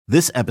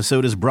This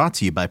episode is brought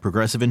to you by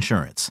Progressive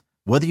Insurance.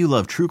 Whether you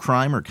love true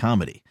crime or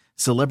comedy,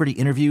 celebrity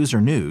interviews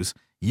or news,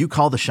 you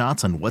call the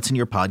shots on what's in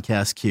your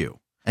podcast queue.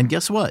 And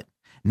guess what?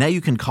 Now you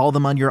can call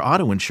them on your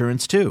auto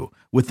insurance too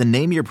with the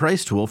Name Your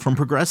Price tool from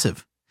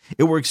Progressive.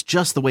 It works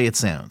just the way it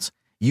sounds.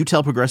 You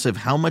tell Progressive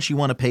how much you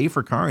want to pay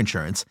for car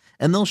insurance,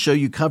 and they'll show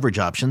you coverage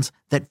options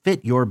that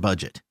fit your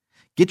budget.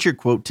 Get your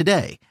quote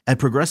today at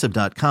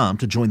Progressive.com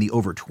to join the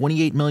over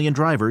 28 million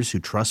drivers who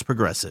trust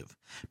Progressive.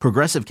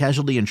 Progressive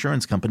Casualty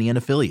Insurance Company and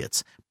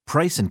Affiliates.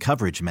 Price and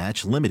coverage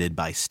match limited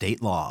by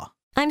state law.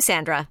 I'm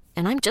Sandra,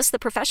 and I'm just the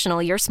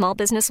professional your small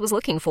business was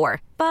looking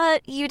for.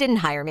 But you didn't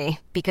hire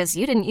me because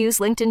you didn't use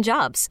LinkedIn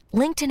Jobs.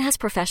 LinkedIn has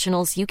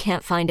professionals you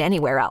can't find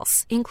anywhere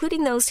else,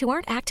 including those who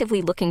aren't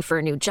actively looking for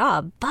a new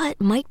job, but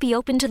might be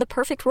open to the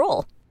perfect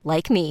role,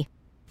 like me.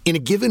 In a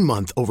given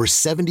month, over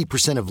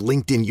 70% of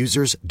LinkedIn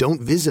users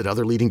don't visit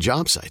other leading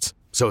job sites.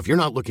 So if you're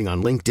not looking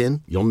on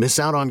LinkedIn, you'll miss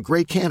out on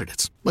great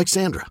candidates like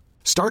Sandra.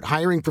 Start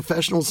hiring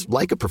professionals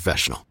like a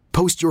professional.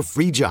 Post your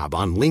free job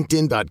on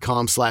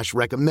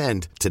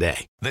linkedin.com/recommend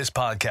today. This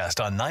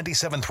podcast on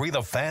 97.3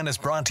 The Fan is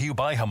brought to you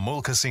by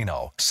Jamul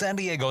Casino, San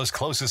Diego's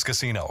closest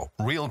casino.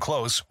 Real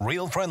close,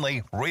 real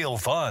friendly, real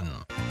fun.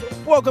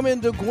 Welcome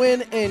into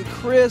Gwynn and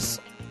Chris.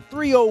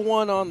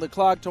 3:01 on the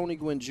clock. Tony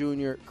Gwynn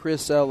Jr.,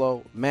 Chris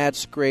Ello, Matt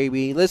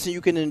Scraby. Listen, you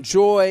can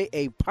enjoy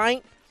a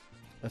pint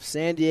of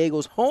San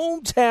Diego's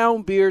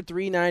hometown beer,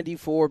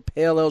 394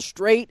 Pale Ale,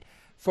 straight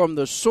from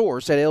the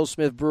source at Ale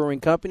Smith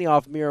Brewing Company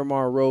off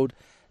Miramar Road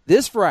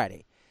this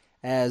Friday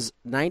as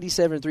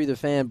 97.3 The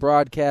Fan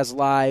broadcasts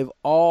live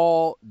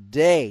all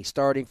day,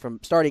 starting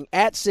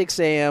at 6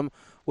 a.m.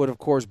 with, of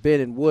course, Ben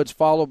and Woods,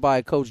 followed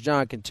by Coach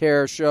John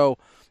Quintero show.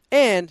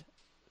 And,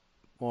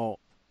 well,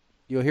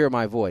 you'll hear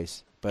my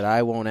voice, but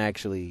I won't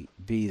actually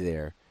be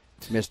there.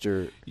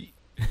 Mr.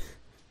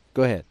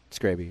 Go ahead,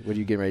 Scraby. What are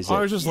you getting ready to say?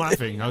 I was just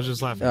laughing.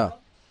 Oh.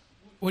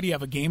 What, do you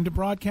have a game to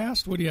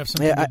broadcast? What, do you have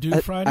something to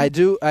do Friday? I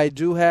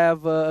do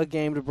have a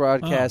game to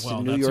broadcast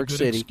in New York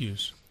City.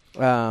 Excuse.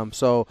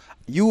 So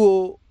you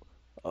will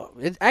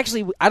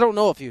actually, I don't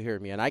know if you hear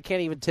me, and I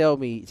can't even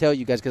tell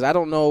you guys because I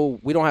don't know.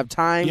 We don't have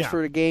times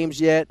for the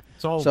games yet.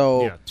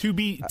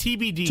 TBD.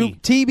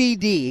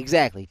 TBD,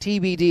 exactly.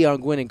 TBD on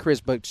Gwynn and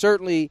Chris, but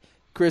certainly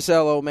Chris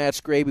Ello, Matt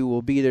Scraby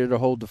will be there to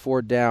hold the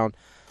fort down.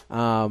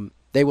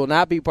 They will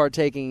not be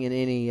partaking in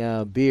any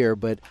beer,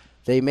 but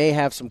they may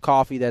have some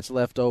coffee that's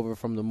left over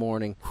from the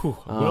morning.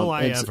 Will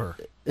I ever?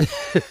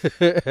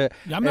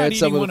 I'm not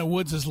eating one of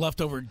Woods'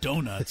 leftover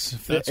donuts.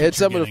 If that's it's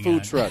some of the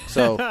food truck.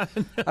 So,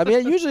 I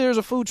mean, usually there's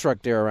a food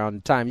truck there around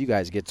the time you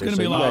guys get there. It's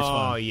going to be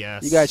fun.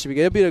 Yes. You guys should be.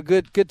 It'll be a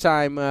good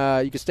time.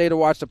 You can stay to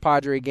watch the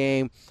Padre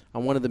game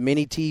on one of the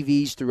many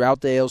TVs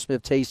throughout the Ale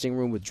Smith tasting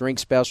room with drink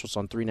specials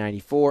on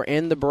 394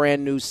 and the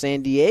brand new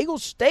San Diego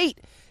State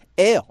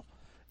Ale.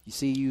 You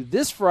see you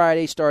this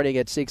Friday starting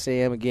at 6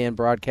 a.m. again,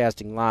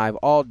 broadcasting live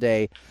all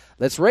day.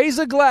 Let's raise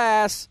a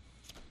glass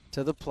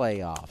to the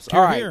playoffs.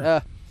 All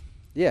right.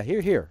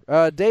 Here.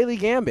 Daily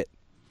Gambit.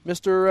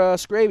 Mr.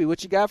 Scraby,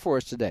 what you got for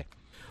us today?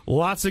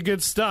 Lots of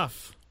good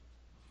stuff.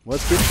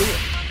 Let's get to it.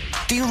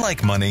 Do you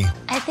like money?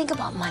 I think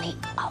about money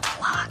a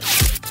lot.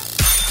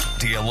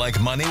 Do you like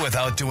money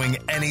without doing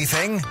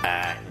anything?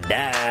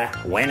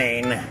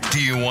 Winning.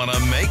 Do you want to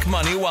make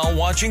money while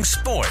watching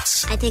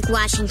sports? I think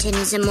Washington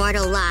is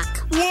immortal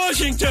luck.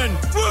 Washington!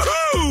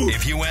 Woohoo!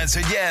 If you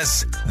answered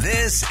yes,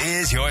 this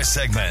is your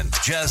segment.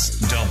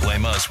 Just don't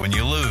blame us when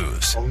you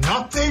lose. Well,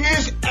 nothing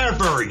is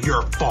ever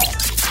your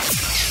fault.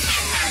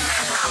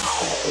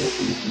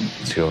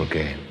 It's your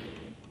game.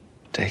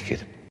 Take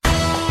it.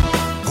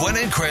 Gwen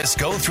and Chris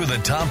go through the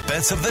top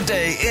bets of the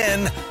day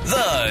in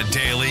The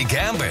Daily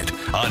Gambit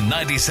on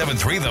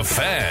 97.3 The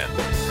Fan.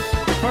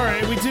 All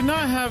right, we did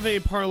not have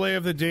a parlay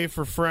of the day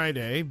for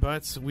Friday,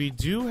 but we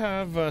do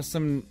have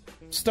some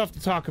stuff to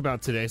talk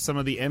about today. Some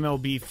of the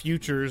MLB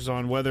futures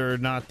on whether or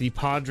not the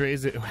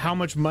Padres, how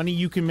much money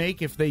you can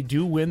make if they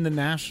do win the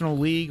National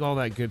League, all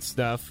that good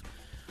stuff.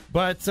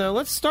 But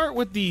let's start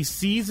with the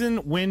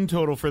season win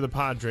total for the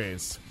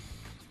Padres.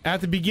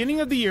 At the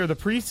beginning of the year, the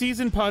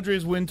preseason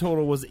Padres win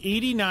total was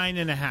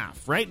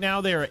 89.5. Right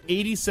now, they are at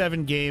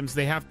 87 games.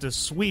 They have to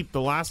sweep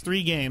the last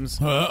 3 games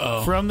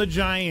from the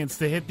Giants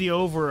to hit the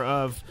over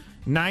of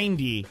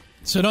 90.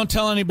 So don't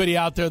tell anybody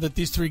out there that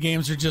these 3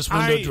 games are just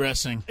window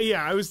dressing.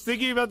 Yeah, I was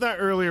thinking about that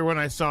earlier when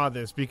I saw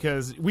this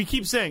because we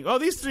keep saying,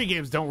 these 3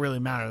 games don't really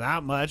matter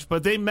that much,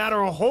 but they matter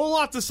a whole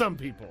lot to some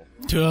people.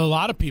 To a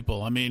lot of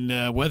people. I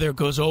mean, whether it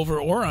goes over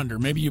or under.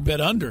 Maybe you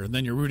bet under,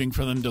 then you're rooting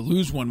for them to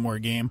lose one more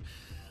game.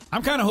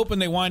 I'm kind of hoping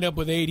they wind up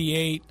with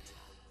 88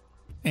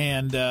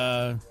 and,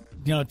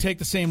 take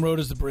the same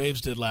road as the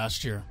Braves did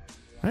last year.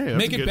 Hey,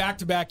 Make it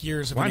back-to-back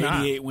years of an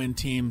 88-win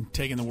team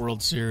taking the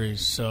World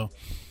Series. So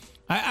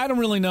I don't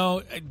really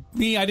know.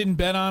 I didn't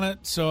bet on it,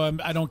 so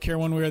I don't care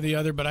one way or the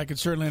other, but I could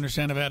certainly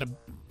understand if I had a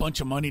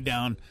bunch of money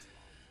down.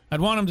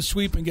 I'd want them to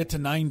sweep and get to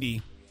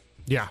 90.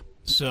 Yeah,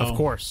 so of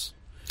course.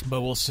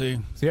 But we'll see.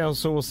 Yeah,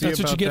 so we'll see. That's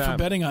about what you get that. for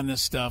betting on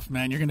this stuff,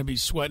 man. You're going to be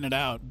sweating it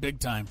out big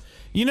time.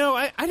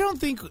 I don't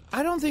think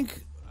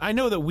I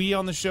know that we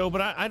on the show,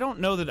 but I don't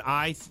know that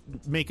I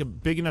make a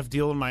big enough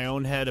deal in my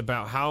own head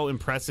about how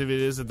impressive it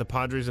is that the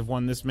Padres have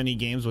won this many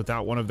games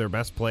without one of their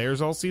best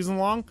players all season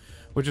long,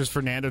 which is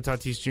Fernando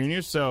Tatis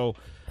Jr. So,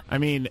 I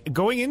mean,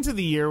 going into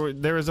the year,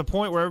 there was a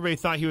point where everybody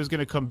thought he was going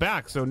to come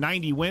back. So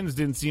 90 wins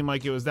didn't seem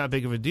like it was that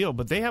big of a deal,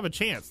 but they have a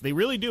chance. They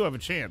really do have a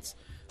chance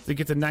to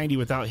get to 90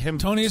 without him.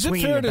 Tony, is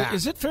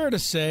it fair to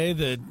say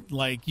that,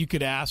 like, you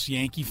could ask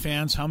Yankee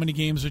fans, how many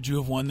games would you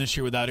have won this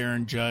year without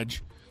Aaron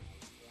Judge?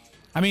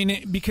 I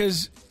mean,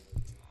 because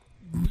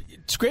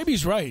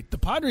Scraby's right. The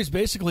Padres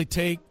basically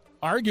take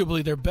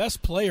arguably their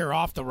best player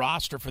off the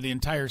roster for the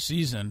entire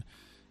season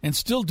and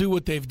still do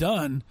what they've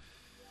done.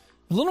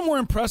 A little more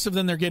impressive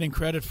than they're getting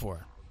credit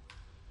for.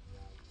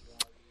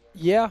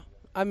 Yeah.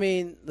 I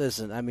mean,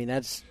 listen,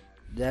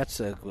 that's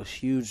a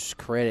huge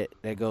credit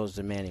that goes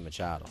to Manny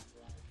Machado.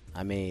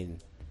 I mean,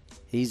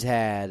 he's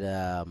had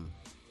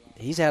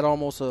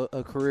almost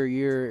a career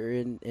year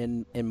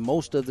in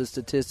most of the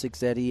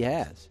statistics that he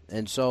has,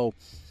 and so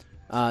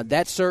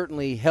that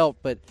certainly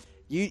helped. But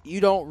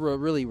you don't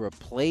really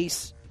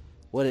replace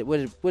what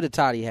did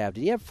Toddy have?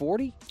 Did he have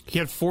 40? He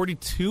had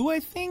 42, I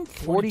think.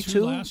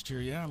 42 last year,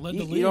 yeah, led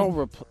the league.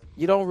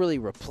 You don't really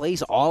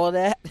replace all of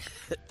that.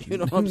 You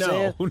know what I'm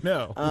saying?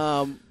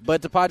 No.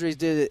 But the Padres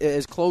did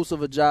as close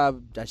of a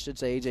job. I should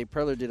say A.J.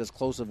 Preller did as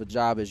close of a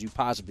job as you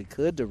possibly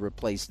could to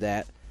replace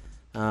that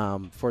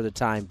for the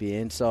time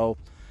being. So,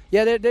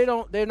 yeah,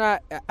 they're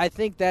not. I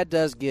think that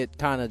does get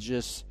kind of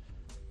just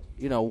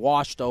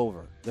washed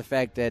over the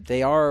fact that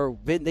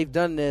they've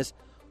done this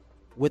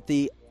with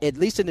at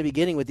least in the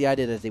beginning with the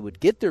idea that they would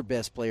get their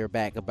best player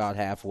back about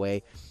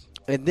halfway,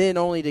 and then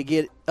only to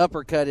get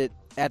uppercutted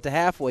at the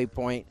halfway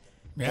point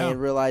and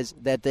realize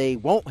that they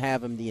won't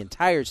have him the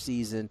entire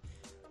season,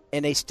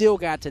 and they still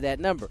got to that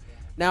number.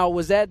 Now,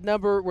 were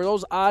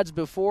those odds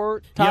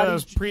before Toddy? Yeah, that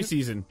was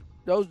preseason.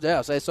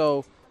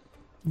 So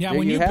yeah,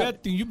 when you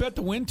bet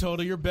the win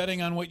total, you're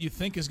betting on what you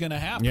think is going to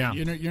happen. Yeah.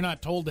 You're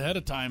not told ahead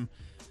of time,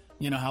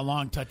 how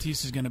long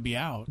Tatis is going to be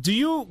out. Do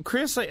you,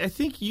 Chris? I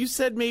think you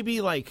said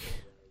maybe like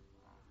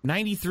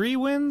 93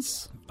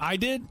 wins. I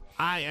did.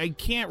 I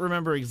can't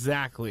remember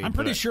exactly. I'm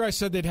pretty sure I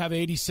said they'd have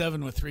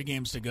 87 with 3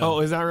 games to go. Oh,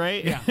 is that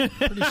right? Yeah,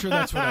 pretty sure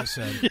that's what I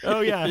said.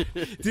 Oh, yeah.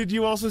 Did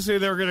you also say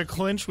they were going to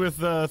clinch with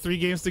 3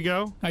 games to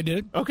go? I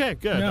did. Okay,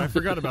 good. Yeah. I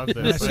forgot about this.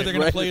 I said they're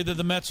going to play either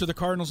the Mets or the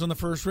Cardinals in the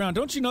first round.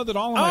 Don't you know that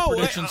all of my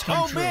predictions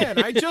come true? Oh,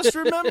 man, I just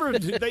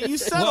remembered that you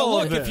said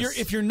all of this.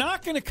 If you're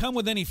not going to come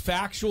with any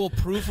factual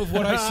proof of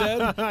what I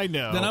said, I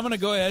know. Then I'm going to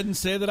go ahead and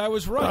say that I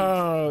was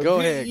right.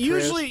 Go ahead,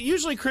 Chris.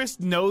 Usually Chris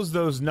knows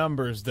those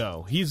numbers,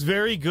 though. He's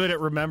very good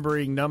at remembering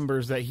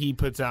numbers that he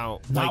puts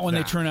out. Not when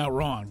they turn out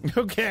wrong.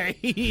 Okay.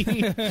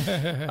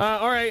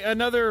 All right.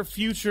 Another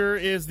future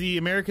is the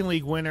American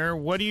League winner.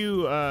 Who are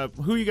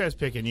you guys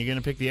picking? You going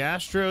to pick the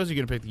Astros? You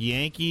going to pick the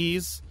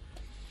Yankees?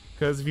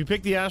 Because if you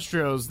pick the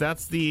Astros,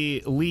 that's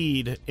the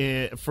lead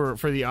for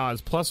the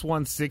odds, plus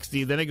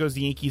 160. Then it goes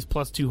the Yankees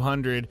plus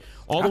 200.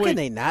 How can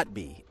they not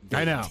be?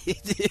 I know.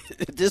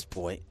 At this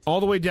point. All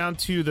the way down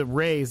to the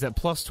Rays at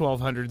plus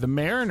 1,200. The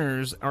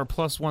Mariners are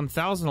plus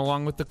 1,000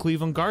 along with the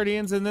Cleveland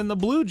Guardians, and then the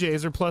Blue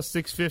Jays are plus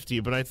 650.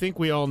 But I think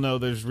we all know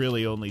there's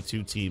really only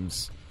 2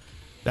 teams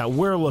that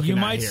we're looking at.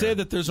 You might say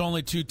that there's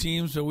only 2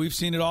 teams, but we've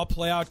seen it all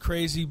play out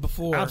crazy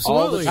before.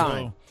 Absolutely. All the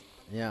time.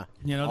 Yeah.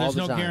 There's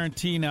no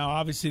guarantee now.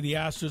 Obviously, the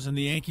Astros and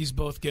the Yankees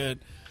both get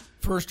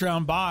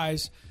first-round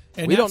byes.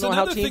 And we don't know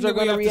how teams are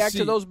going to react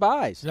to those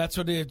buys. That's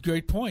a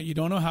great point. You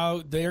don't know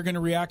how they are going to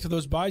react to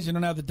those buys. You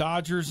don't know how the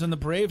Dodgers and the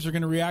Braves are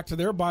going to react to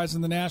their buys in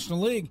the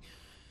National League.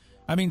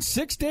 I mean,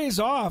 6 days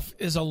off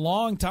is a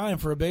long time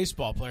for a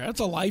baseball player.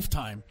 That's a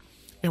lifetime.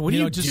 And what do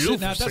you do for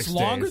that's 6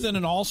 longer days? Than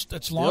an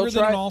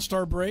an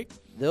All-Star break.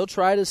 They'll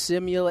try to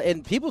simulate,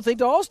 and people think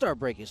the All-Star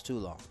break is too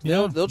long.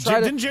 They'll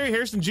try. Didn't Jerry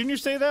Harrison Jr.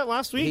 say that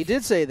last week? He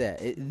did say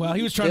that.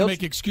 He was trying to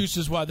make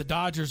excuses why the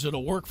Dodgers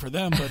it'll work for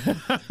them,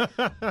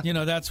 but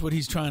that's what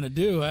he's trying to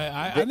do.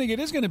 I think it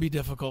is going to be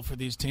difficult for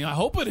these teams. I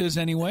hope it is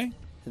anyway.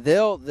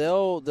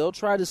 They'll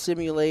try to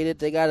simulate it.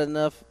 They got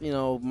enough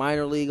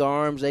minor league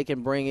arms they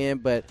can bring in,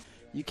 but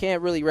you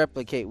can't really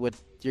replicate what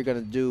you're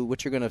going to do,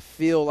 what you're going to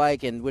feel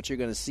like, and what you're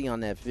going to see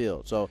on that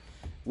field. So.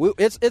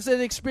 It's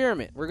an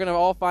experiment. We're going to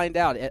all find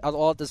out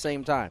all at the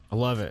same time. I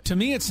love it. To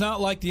me, it's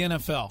not like the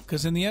NFL,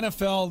 because in the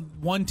NFL,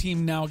 one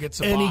team now gets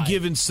a any bye.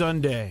 Given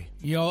Sunday.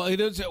 It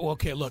is.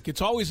 Okay, look,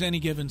 it's always any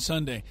given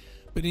Sunday.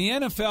 But in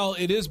the NFL,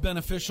 it is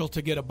beneficial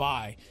to get a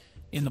bye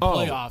in the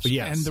playoffs.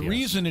 Yes, and the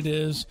reason it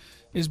is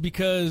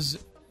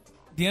because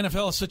the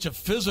NFL is such a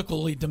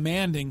physically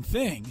demanding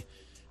thing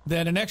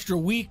that an extra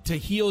week to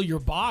heal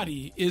your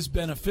body is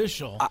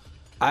beneficial.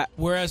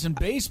 Whereas in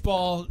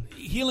baseball,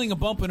 healing a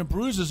bump and a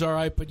bruise is all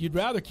right, but you'd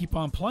rather keep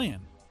on playing.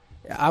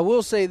 I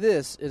will say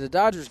this. In the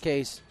Dodgers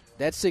case,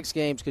 that 6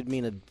 games could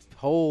mean a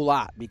whole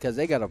lot because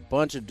they got a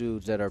bunch of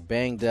dudes that are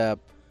banged up,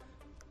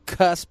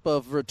 cusp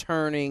of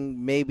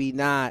returning, maybe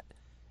not.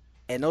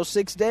 And those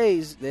 6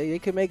 days, they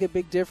could make a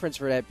big difference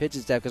for that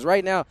pitching staff because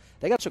right now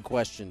they got some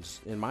questions,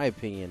 in my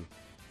opinion,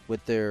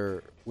 with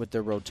their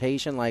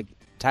rotation. Like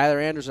Tyler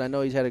Anderson, I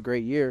know he's had a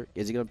great year.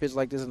 Is he going to pitch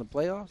like this in the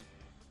playoffs?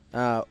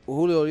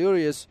 Julio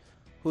Urias,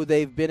 who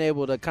they've been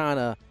able to kind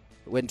of,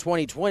 in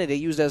 2020, they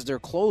used as their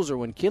closer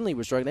when Kenley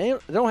was struggling.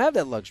 They don't have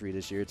that luxury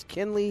this year. It's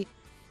Kenley,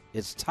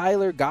 it's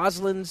Tyler,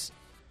 Goslin's,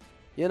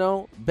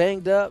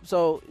 banged up.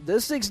 So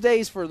the 6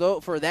 days for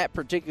that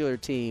particular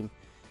team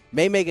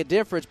may make a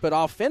difference, but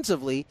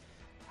offensively,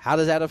 how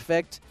does that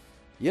affect,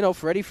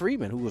 Freddie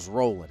Freeman, who was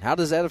rolling? How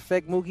does that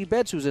affect Mookie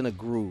Betts, who's in a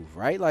groove,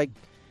 right? Like,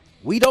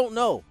 we don't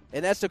know,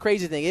 and that's the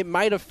crazy thing. It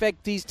might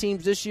affect these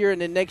teams this year,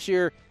 and then next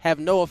year have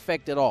no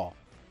effect at all.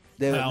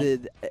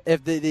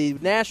 If the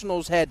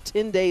Nationals had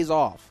 10 days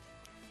off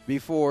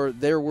before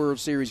their World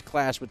Series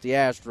clash with the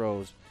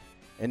Astros,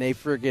 and they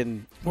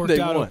freaking worked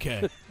out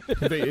okay.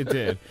 It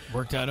did.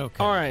 Worked out okay.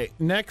 All right,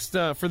 next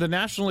for the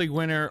National League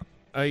winner,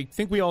 I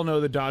think we all know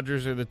the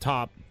Dodgers are the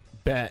top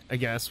bet, I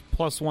guess,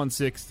 plus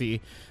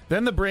 160.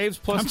 Then the Braves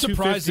plus 250. I'm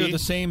surprised they're the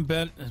same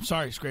bet.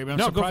 Sorry, Scrape. I'm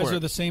surprised they're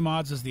the same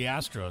odds as the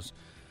Astros.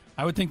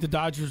 I would think the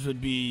Dodgers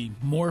would be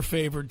more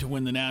favored to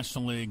win the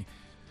National League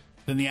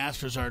than the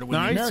Astros are to win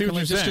the American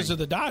League just because of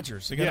the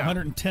Dodgers. They got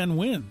 110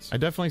 wins. I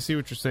definitely see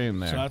what you're saying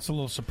there. So that's a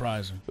little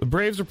surprising. The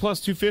Braves are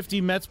plus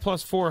 250, Mets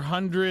plus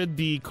 400,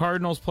 the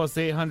Cardinals plus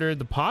 800,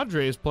 the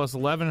Padres plus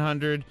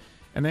 1,100,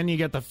 and then you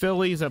get the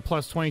Phillies at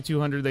plus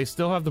 2,200. They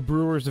still have the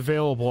Brewers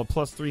available at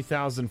plus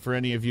 3,000 for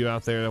any of you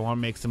out there that want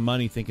to make some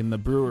money thinking the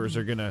Brewers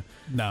are going to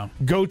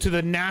go to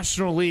the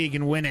National League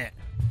and win it.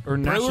 Or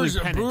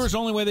Brewers'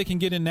 only way they can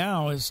get in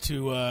now is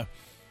to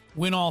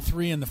win all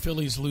three and the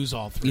Phillies lose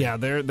all three. Yeah,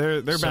 their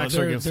backs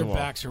are against the wall.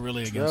 Their backs are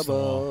really against the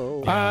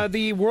wall. Yeah.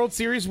 The World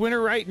Series winner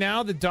right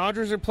now, the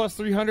Dodgers are plus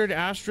 300,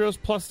 Astros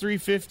plus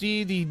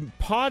 350, the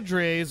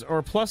Padres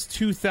are plus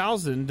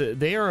 2,000.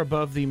 They are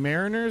above the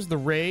Mariners, the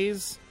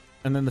Rays,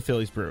 and then the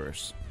Phillies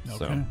Brewers. Okay.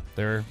 So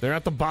they're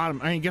at the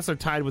bottom. I guess they're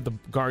tied with the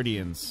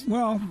Guardians.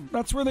 Well,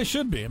 that's where they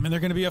should be. I mean, they're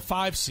going to be a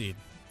 5 seed,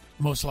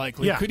 most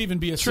likely. Yeah. It could even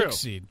be a 6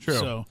 seed. True.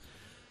 So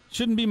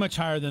shouldn't be much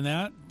higher than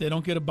that. They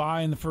don't get a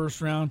bye in the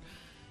first round.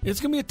 It's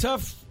going to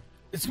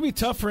be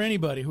tough for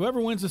anybody.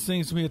 Whoever wins this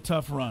thing, it's going to be a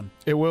tough run.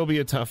 It will be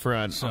a tough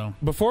run. So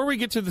before we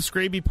get to the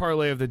Scraby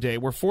parlay of the day,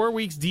 we're 4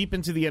 weeks deep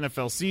into the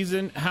NFL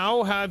season.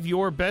 How have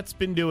your bets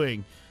been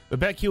doing? The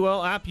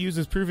BetQL app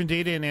uses proven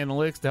data and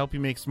analytics to help you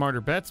make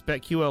smarter bets.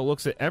 BetQL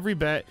looks at every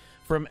bet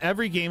from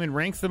every game and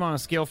ranks them on a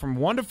scale from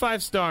 1 to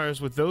 5 stars,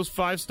 with those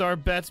 5-star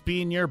bets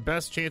being your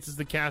best chances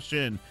to cash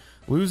in.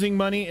 Losing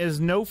money is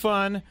no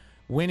fun.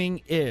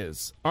 Winning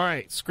is. All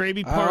right,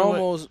 Scraby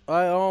parlay.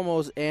 I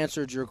almost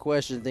answered your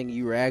question thinking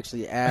you were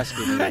actually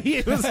asking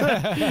me.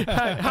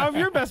 How have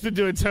your bets been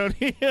doing,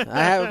 Tony?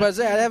 I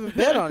haven't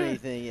bet on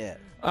anything yet.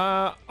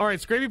 All right,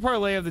 Scraby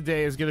parlay of the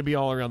day is going to be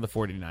all around the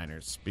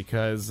 49ers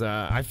because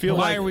I feel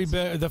Why are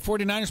the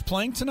 49ers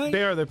playing tonight?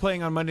 They are. They're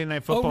playing on Monday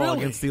Night Football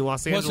against the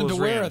Los Angeles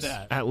Rams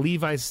at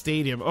Levi's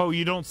Stadium. Oh,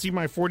 you don't see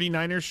my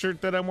 49ers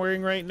shirt that I'm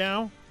wearing right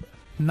now?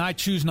 And I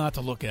choose not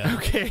to look at it.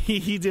 Okay,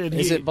 he did.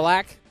 Is it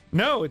black?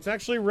 No, it's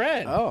actually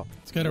red. Oh.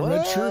 It's got a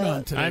red shirt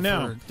on today. I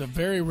know. For the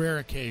very rare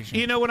occasion.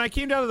 You know, when I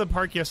came down to the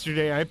park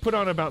yesterday, I put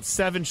on about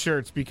 7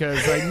 shirts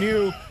because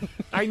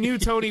I knew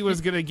Tony was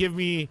going to give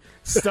me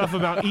stuff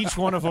about each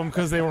one of them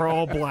because they were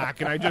all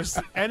black, and I just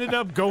ended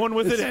up going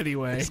with it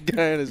anyway. This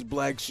guy in his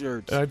black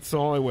shirts. That's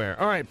all I wear.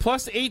 All right,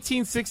 plus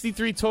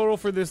 1863 total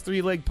for this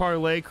 3-leg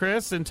parlay,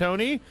 Chris and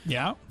Tony.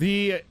 Yeah.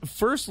 The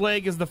first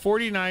leg is the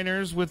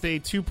 49ers with a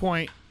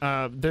 2-point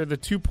they're the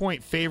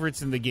 2-point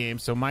favorites in the game,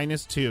 so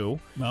 -2.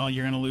 Well,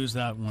 you're going to lose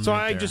that one. So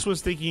right I there. just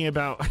was thinking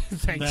about.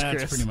 Thanks, That's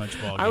Chris. pretty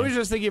much ball game. I was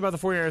just thinking about the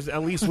 49ers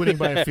at least winning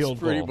by a field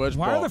goal.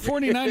 Why are the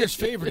 49ers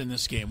favored in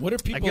this game? What are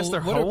people? I guess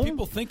they're what home? are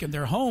people thinking?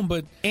 They're home,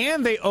 but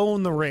they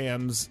own the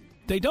Rams.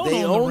 They don't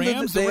own the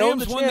Rams. The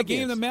Rams won the game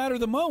champions. that mattered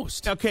the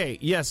most. Okay,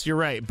 yes, you're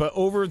right. But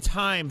over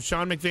time,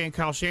 Sean McVay and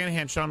Kyle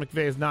Shanahan. Sean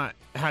McVay has not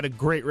had a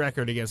great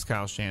record against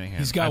Kyle Shanahan.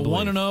 He's got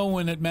 1-0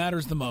 when it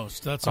matters the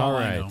most. That's all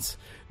I know.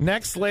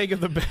 Next leg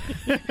of the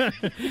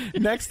bet.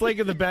 Next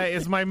leg of the bet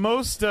is my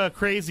most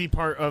crazy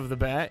part of the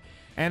bet,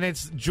 and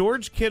it's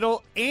George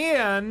Kittle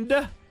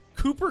and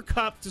Cooper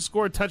Kupp to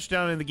score a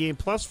touchdown in the game,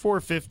 plus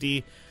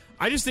 450.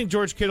 I just think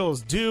George Kittle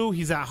is due.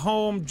 He's at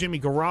home.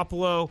 Jimmy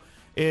Garoppolo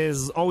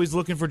is always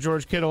looking for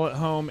George Kittle at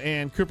home,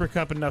 and Cooper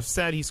Kupp, enough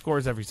said, he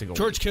scores every single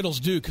George week.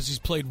 Kittle's due because he's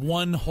played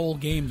one whole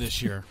game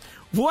this year.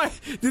 What?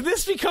 Did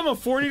this become a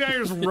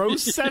 49ers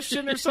roast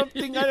session or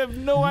something? I have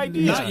no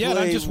idea. Not yet.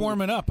 I'm just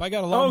warming up. I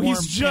got a lot more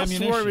he's just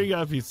ammunition. warming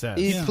up, he said.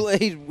 He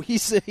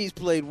said he's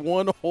played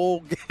one whole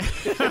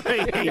game.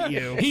 I hate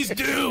you. He's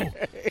due.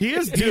 He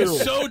is due. He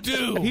is so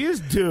due. He is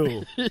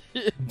due.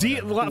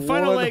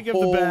 Final leg of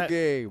the bet.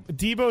 Game.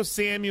 Deebo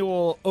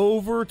Samuel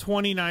over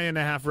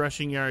 29.5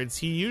 rushing yards.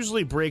 He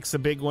usually breaks a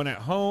big one at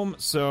home,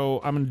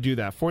 so I'm going to do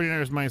that.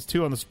 49ers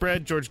 -2 on the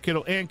spread. George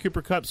Kittle and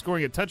Cooper Kupp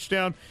scoring a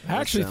touchdown. I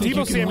actually think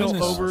Deebo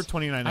Samuel over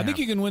 29.5. I think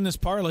you can win this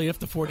parlay if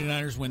the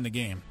 49ers win the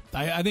game.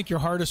 I think your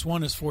hardest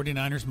one is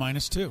 49ers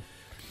 -2.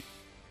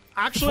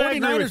 Actually,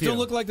 the 49ers don't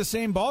look like the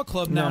same ball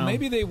club now. No.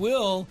 Maybe they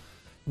will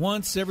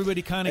once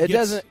everybody kind of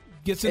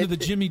gets into the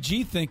Jimmy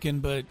G thinking,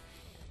 but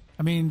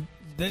I mean,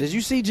 did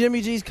you see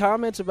Jimmy G's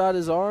comments about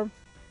his arm?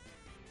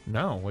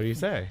 No. What do you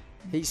say?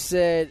 He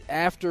said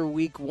after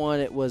week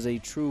 1, it was a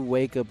true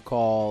wake-up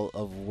call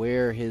of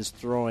where his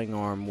throwing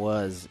arm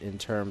was in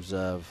terms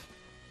of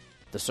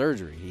the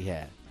surgery he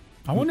had.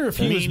 I wonder if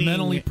he was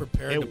mentally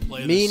prepared to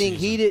play. Meaning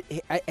he did.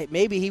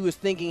 Maybe he was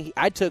thinking.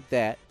 I took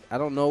that. I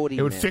don't know what he.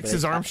 It would meant, fix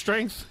his arm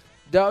strength.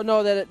 Don't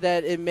know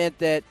that it meant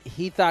that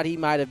he thought he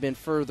might have been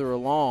further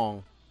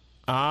along.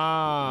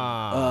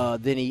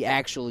 Than he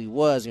actually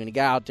was when he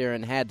got out there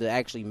and had to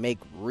actually make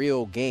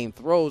real game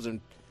throws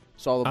and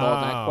saw the ball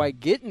not quite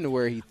getting to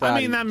where he thought.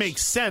 I mean, that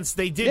makes sense.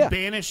 They did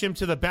banish him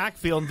to the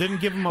backfield and didn't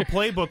give him a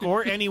playbook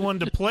or anyone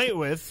to play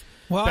with.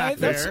 Well, I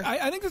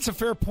think that's a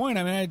fair point.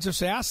 I mean, I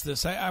just asked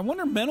this. I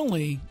wonder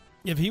mentally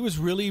if he was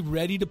really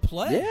ready to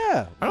play.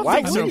 Yeah. I don't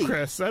think so,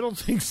 Chris. I don't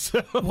think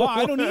so. Well,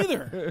 I don't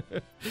either.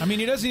 I mean,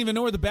 he doesn't even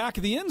know where the back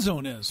of the end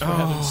zone is, for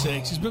heaven's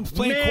sakes. He's been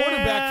playing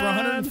quarterback for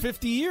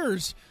 150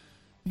 years.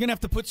 You're going to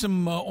have to put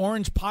some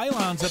orange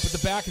pylons up at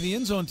the back of the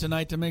end zone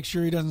tonight to make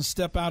sure he doesn't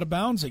step out of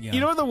bounds again. You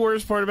know what the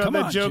worst part about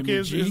that joke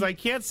Jimmy G. is I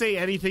can't say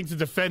anything to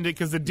defend it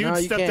because the dude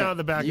stepped out of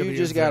the back of the end zone. You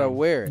just got to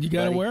wear it. You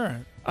got to wear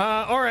it.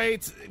 All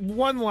right.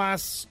 One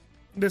last.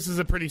 This is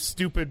a pretty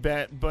stupid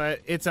bet,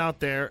 but it's out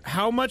there.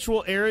 How much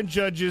will Aaron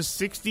Judge's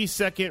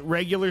 60-second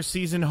regular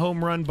season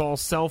home run ball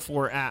sell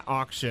for at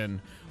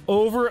auction?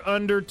 Over,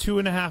 under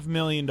 $2.5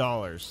 million.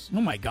 Oh,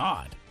 my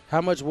God.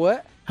 How much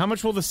what? How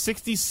much will the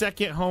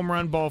 60-second home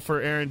run ball for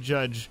Aaron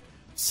Judge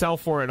sell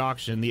for at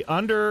auction? The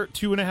under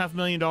 $2.5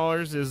 million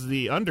is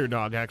the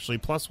underdog, actually,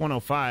 plus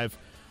 105.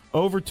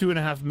 Over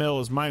 $2.5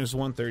 million is minus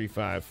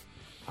 135.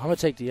 I'm going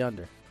to take the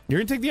under. You're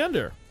going to take the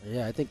under?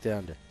 Yeah, I think the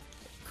under.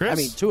 Chris? I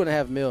mean,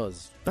 $2.5 million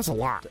is... That's a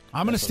lot.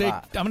 I'm going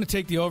to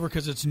take the over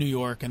because it's New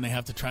York, and they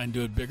have to try and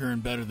do it bigger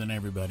and better than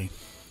everybody.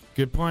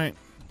 Good point.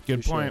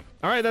 Good point.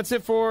 All right, that's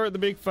it for the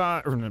Big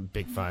Five. Or not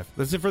Big Five.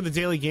 That's it for the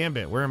Daily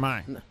Gambit. Where am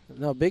I?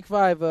 No, Big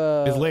Five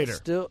is later.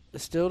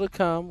 Still to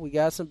come. We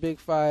got some Big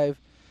Five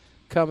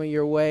coming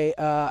your way.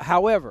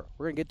 However,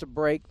 we're going to get to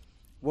break.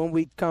 When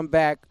we come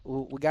back,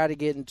 we got to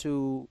get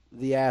into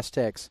the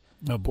Aztecs.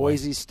 Oh, boy.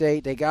 Boise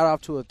State. They got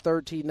off to a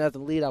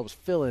 13-0 lead. I was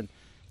feeling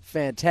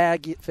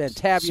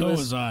fantabulous. So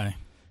was I.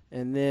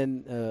 And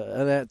then,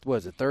 what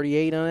was it,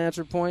 38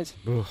 unanswered points?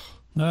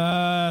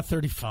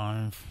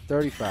 35.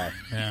 35.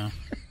 Yeah.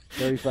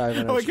 35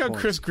 unanswered I like how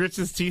points. Chris grits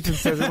his teeth and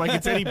says it like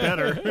it's any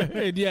better.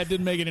 Yeah, it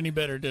didn't make it any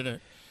better, did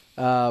it?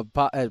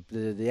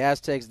 The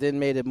Aztecs then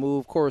made a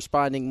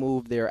corresponding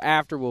move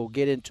thereafter. We'll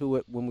get into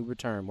it when we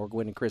return. More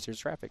Gwen and Chris. Here's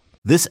traffic.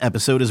 This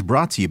episode is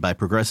brought to you by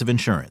Progressive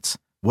Insurance.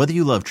 Whether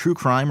you love true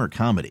crime or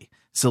comedy,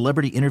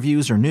 celebrity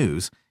interviews or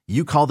news,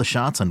 you call the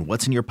shots on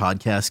what's in your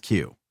podcast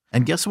queue.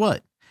 And guess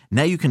what?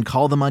 Now you can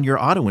call them on your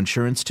auto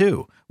insurance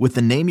too with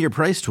the Name Your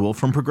Price tool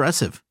from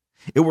Progressive.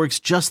 It works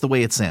just the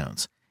way it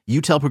sounds. You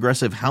tell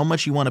Progressive how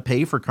much you want to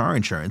pay for car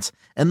insurance,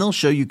 and they'll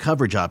show you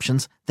coverage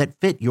options that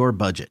fit your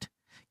budget.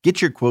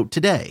 Get your quote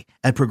today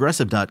at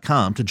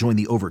Progressive.com to join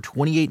the over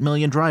 28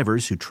 million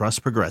drivers who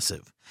trust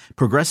Progressive.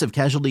 Progressive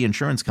Casualty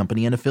Insurance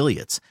Company and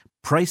Affiliates.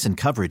 Price and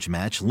coverage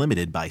match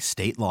limited by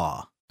state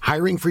law.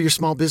 Hiring for your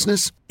small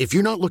business? If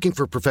you're not looking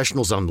for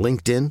professionals on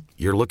LinkedIn,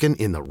 you're looking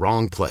in the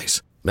wrong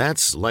place.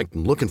 That's like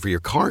looking for your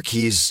car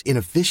keys in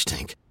a fish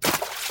tank.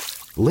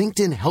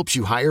 LinkedIn helps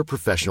you hire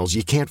professionals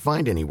you can't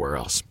find anywhere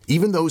else,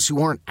 even those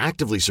who aren't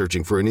actively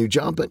searching for a new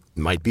job but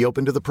might be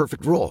open to the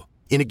perfect role.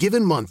 In a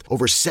given month,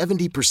 over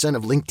 70%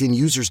 of LinkedIn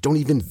users don't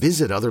even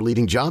visit other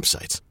leading job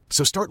sites.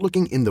 So start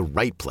looking in the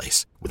right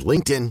place. With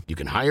LinkedIn, you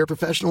can hire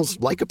professionals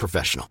like a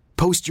professional.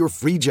 Post your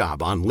free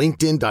job on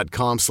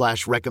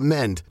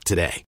linkedin.com/recommend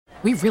today.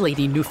 We really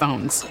need new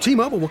phones.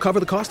 T-Mobile will cover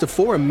the cost of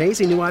 4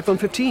 amazing new iPhone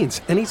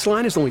 15s, and each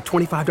line is only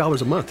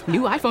 $25 a month.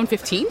 New iPhone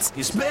 15s?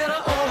 It's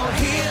better over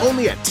here.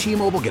 Only at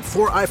T-Mobile, get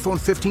 4 iPhone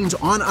 15s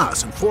on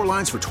us and 4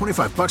 lines for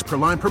 $25 per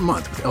line per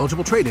month with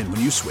eligible trade-in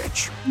when you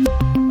switch.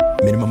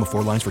 Minimum of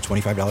 4 lines for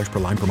 $25 per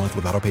line per month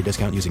with autopay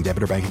discount using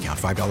debit or bank account.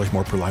 $5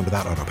 more per line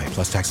without autopay,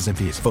 plus taxes and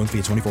fees. Phone fee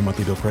at 24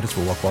 monthly bill credits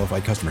for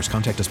well-qualified customers.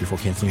 Contact us before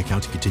canceling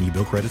account to continue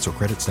bill credits or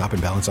credit stop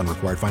and balance on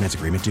required finance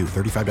agreement due.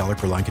 $35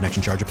 per line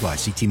connection charge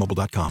applies. See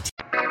T-Mobile.com. All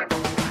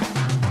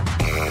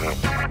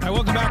right,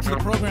 welcome back to the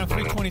program.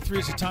 3:23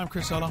 is the time.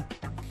 Chris Ello,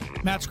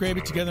 Matt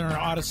Scraby together in our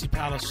Odyssey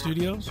Palace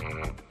studios.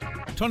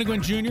 Tony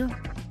Gwynn Jr.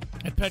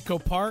 at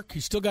Petco Park.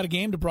 He's still got a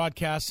game to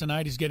broadcast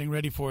tonight. He's getting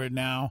ready for it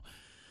now.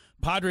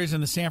 Padres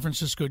and the San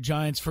Francisco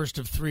Giants, first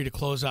of 3 to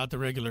close out the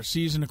regular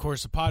season. Of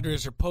course, the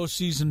Padres are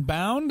postseason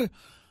bound,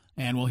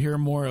 and we'll hear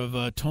more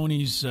of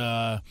Tony's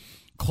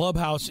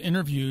clubhouse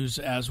interviews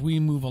as we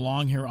move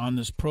along here on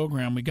this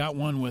program. We got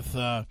one with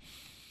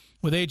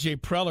A.J.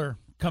 Preller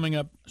coming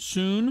up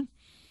soon.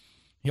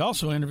 He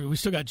also interviewed, we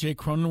still got Jay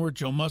Cronenworth,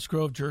 Joe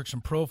Musgrove,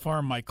 Jerkson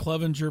Profar, Mike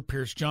Clevenger,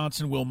 Pierce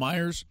Johnson, Will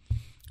Myers.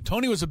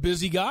 Tony was a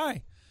busy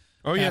guy.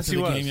 Oh, yes, he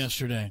was. Game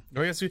yesterday.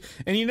 Oh, yes,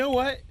 and you know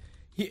what?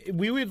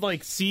 We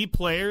would see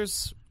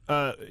players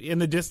in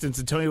the distance,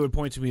 and Tony would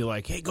point to me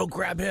like, hey, go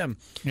grab him.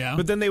 Yeah.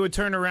 But then they would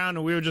turn around,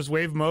 and we would just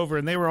wave them over,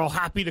 and they were all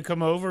happy to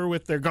come over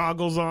with their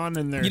goggles on.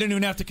 And their... You didn't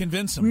even have to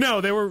convince them.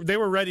 No, they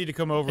were ready to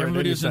come over.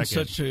 Everybody was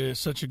in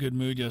such a good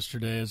mood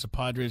yesterday as the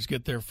Padres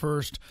get their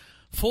first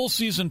full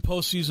season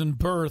postseason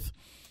berth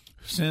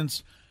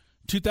since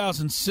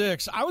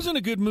 2006. I was in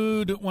a good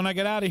mood when I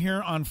got out of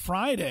here on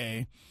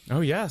Friday.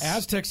 Oh, yes.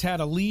 Aztecs had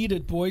a lead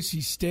at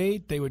Boise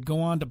State. They would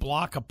go on to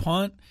block a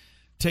punt,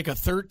 take a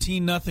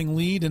 13-0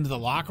 lead into the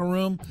locker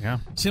room. Yeah.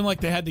 Seemed like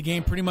they had the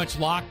game pretty much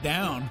locked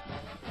down.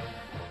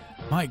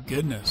 My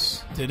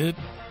goodness, did it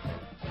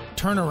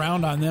turn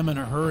around on them in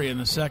a hurry in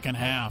the second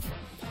half.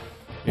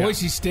 Yeah.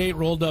 Boise State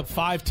rolled up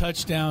 5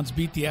 touchdowns,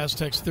 beat the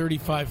Aztecs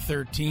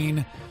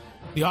 35-13.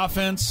 The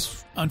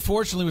offense,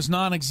 unfortunately, was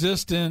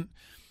non-existent.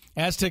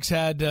 Aztecs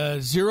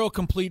had 0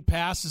 complete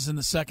passes in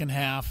the second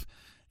half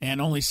and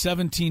only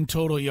 17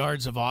 total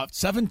yards of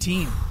offense.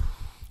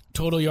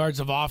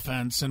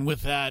 And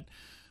with that,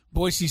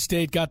 Boise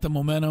State got the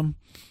momentum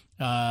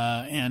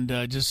and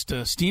just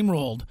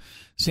steamrolled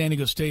San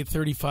Diego State.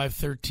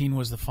 35-13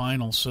 was the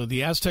final. So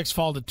the Aztecs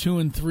fall to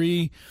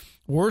 2-3.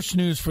 Worst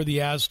news for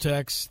the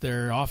Aztecs: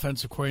 their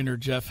offensive coordinator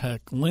Jeff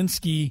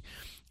Hecklinski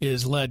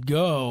is let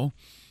go,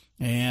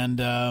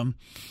 and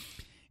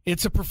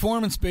it's a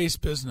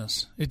performance-based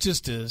business. It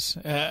just is.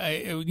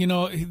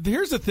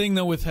 Here's the thing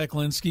though with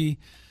Hecklinski.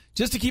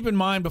 Just to keep in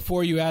mind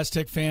before you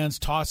Aztec fans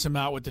toss him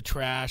out with the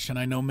trash, and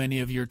I know many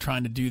of you are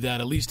trying to do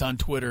that, at least on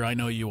Twitter, I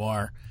know you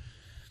are.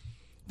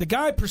 The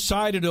guy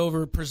presided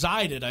over a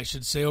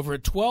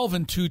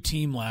 12-2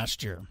 team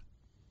last year.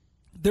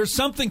 There's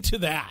something to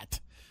that,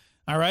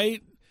 all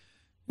right?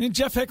 And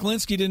Jeff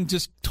Hecklinski didn't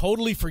just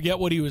totally forget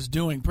what he was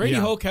doing. Brady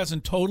Hoke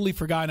hasn't totally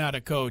forgotten how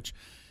to coach.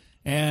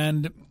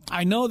 And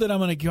I know that I'm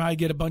going to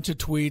get a bunch of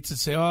tweets that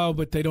say, oh,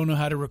 but they don't know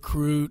how to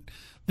recruit,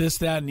 this,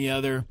 that, and the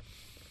other.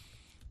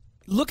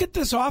 Look at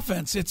this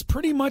offense. It's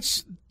pretty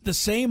much the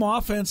same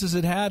offense as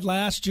it had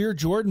last year.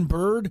 Jordan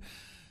Byrd,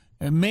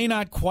 it may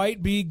not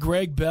quite be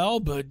Greg Bell,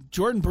 but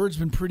Jordan Bird's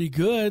been pretty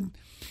good.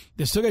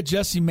 They still got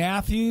Jesse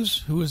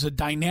Matthews, who was a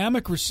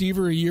dynamic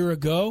receiver a year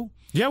ago.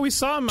 Yeah, we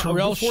saw him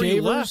Terrell before Shavers.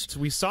 he left.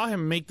 We saw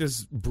him make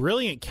this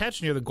brilliant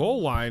catch near the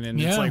goal line, and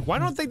it's like, why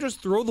don't they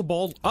just throw the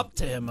ball up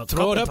to him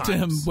Throw it up to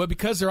him. Well,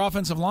 because their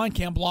offensive line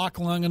can't block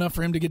long enough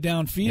for him to get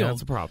downfield. Yeah,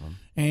 that's a problem.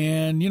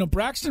 And,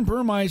 Braxton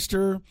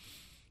Burmeister,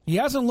 he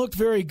hasn't looked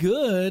very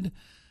good,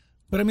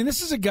 but,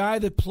 this is a guy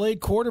that played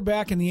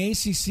quarterback in the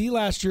ACC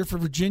last year for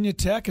Virginia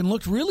Tech and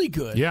looked really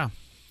good. Yeah.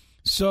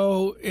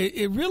 So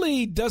it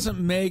really doesn't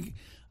make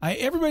 –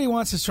 everybody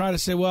wants to try to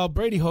say, well,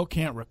 Brady Hoke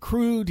can't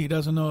recruit. He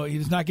doesn't know –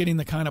 he's not getting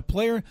the kind of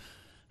player.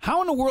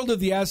 How in the world have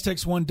the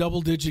Aztecs won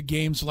double-digit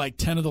games like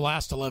 10 of the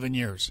last 11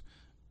 years?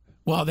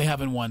 Well, they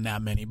haven't won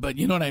that many, but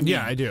you know what I mean?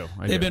 Yeah, I do.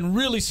 They've been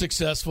really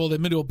successful.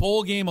 They've been to a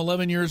bowl game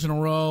 11 years in a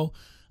row.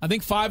 I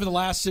think 5 of the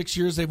last 6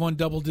 years they've won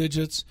double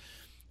digits.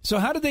 So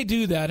how did they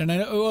do that? And I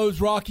know it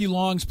was Rocky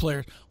Long's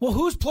players. Well,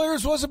 whose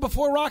players was it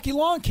before Rocky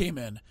Long came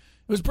in? It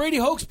was Brady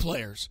Hoke's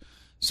players.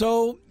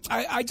 So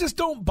I just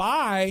don't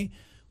buy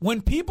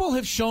when people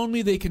have shown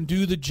me they can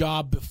do the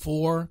job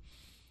before.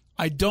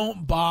 I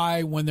don't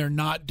buy when they're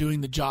not doing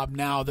the job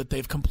now that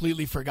they've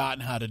completely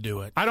forgotten how to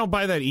do it. I don't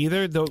buy that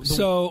either.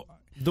 The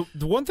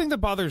one thing that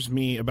bothers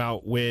me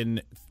about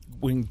when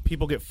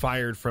people get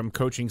fired from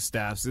coaching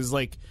staffs is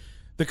like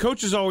the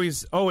coach is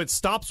always, it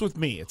stops with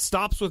me. It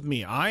stops with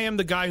me. I am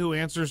the guy who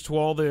answers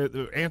all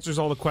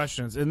the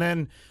questions. And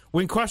then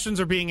when questions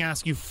are being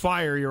asked, you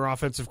fire your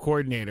offensive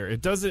coordinator.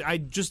 It doesn't. I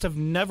just have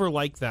never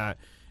liked that.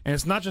 And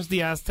it's not just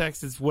the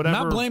Aztecs. It's whatever.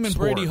 I'm not blaming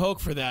sport. Brady Hoke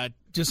for that.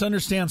 Just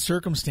understand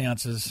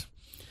circumstances.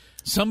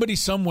 Somebody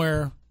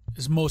somewhere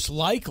is most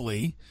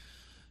likely,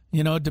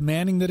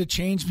 demanding that a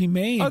change be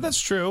made. Oh, that's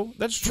true.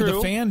 That's true. For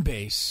the fan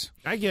base.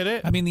 I get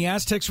it. The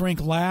Aztecs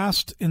rank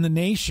last in the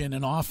nation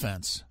in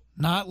offense.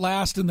 Not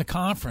last in the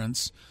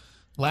conference,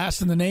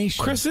 last in the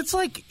nation. Chris, it's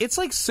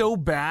like so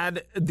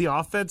bad, the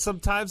offense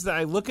sometimes, that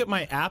I look at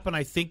my app and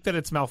I think that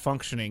it's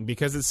malfunctioning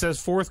because it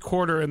says fourth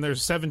quarter and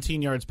there's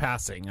 17 yards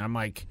passing. I'm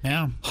like,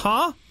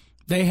 huh?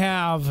 They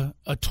have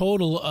a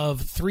total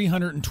of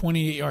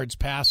 328 yards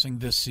passing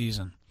this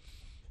season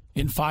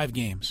in 5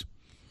 games.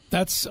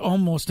 That's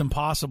almost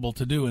impossible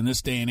to do in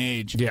this day and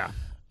age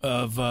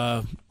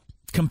of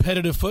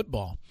competitive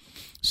football.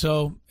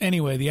 So,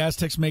 anyway, the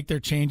Aztecs make their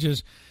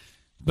changes.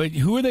 But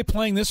who are they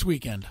playing this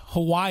weekend?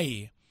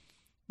 Hawaii.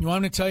 You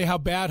want me to tell you how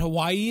bad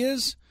Hawaii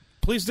is?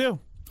 Please do.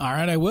 All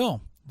right, I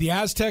will. The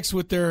Aztecs,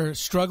 with their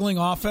struggling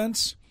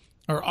offense,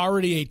 are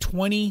already a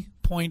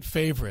 20-point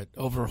favorite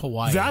over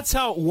Hawaii. That's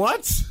how,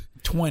 what?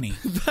 20.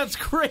 That's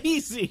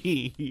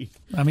crazy.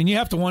 You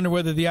have to wonder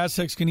whether the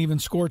Aztecs can even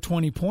score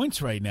 20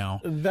 points right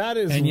now. That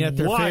is And yet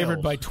they're wild.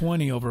 favored by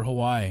 20 over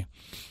Hawaii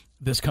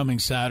this coming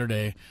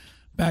Saturday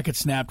back at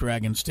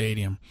Snapdragon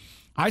Stadium.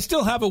 I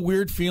still have a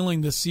weird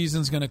feeling this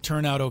season's going to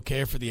turn out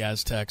okay for the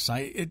Aztecs.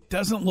 It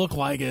doesn't look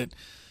like it,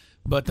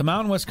 but the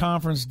Mountain West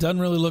Conference doesn't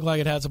really look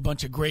like it has a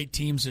bunch of great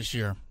teams this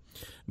year.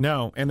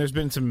 No, and there's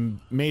been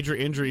some major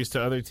injuries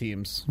to other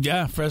teams.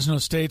 Yeah, Fresno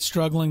State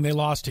struggling. They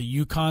lost to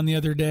UConn the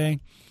other day.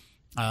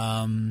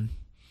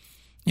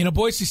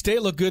 Boise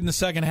State looked good in the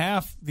second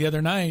half the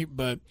other night,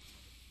 but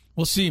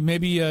we'll see.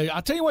 Maybe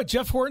I'll tell you what,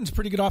 Jeff Horton's a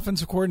pretty good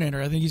offensive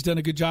coordinator. I think he's done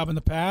a good job in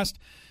the past.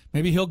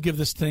 Maybe he'll give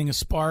this thing a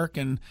spark.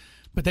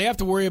 But they have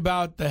to worry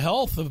about the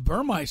health of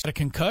Burmeister. A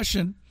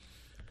concussion.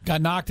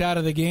 Got knocked out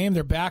of the game.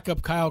 Their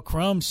backup, Kyle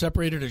Crum,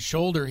 separated his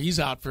shoulder. He's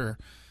out for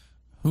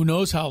who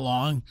knows how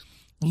long.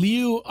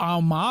 Liu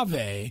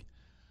Aumave,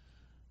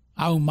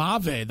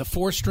 the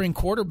four-string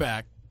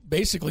quarterback,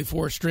 basically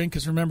four-string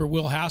because, remember,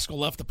 Will Haskell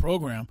left the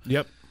program.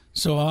 Yep.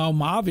 So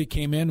Aumave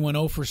came in, went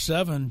 0 for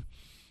 7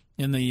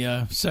 in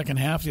the second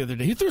half the other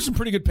day. He threw some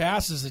pretty good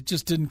passes. It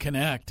just didn't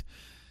connect.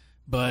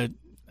 But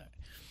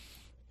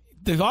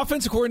the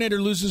offensive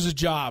coordinator loses a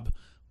job.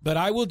 But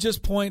I will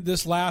just point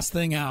this last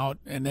thing out,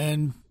 and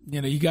then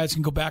you guys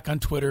can go back on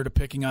Twitter to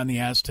picking on the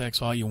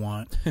Aztecs all you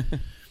want.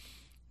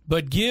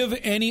 But give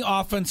any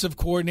offensive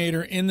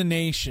coordinator in the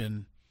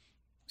nation,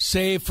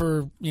 save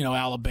for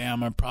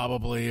Alabama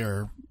probably,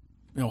 or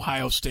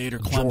Ohio State or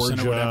Clemson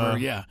Georgia, or whatever,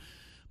 yeah.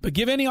 But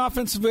give any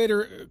offensive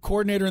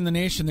coordinator in the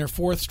nation their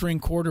fourth-string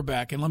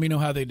quarterback, and let me know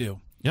how they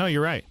do. No,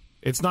 you're right.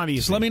 It's not easy.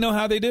 Just let me know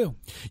how they do.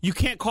 You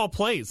can't call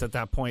plays at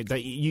that point.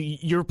 That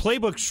your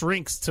playbook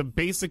shrinks to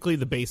basically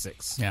the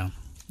basics. Yeah.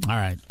 All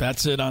right.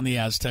 That's it on the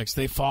Aztecs.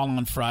 They fall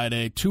on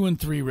Friday.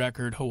 2-3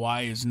 record.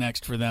 Hawaii is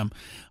next for them.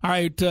 All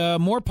right.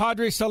 More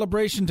Padres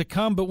celebration to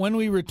come, but when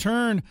we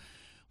return,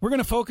 we're going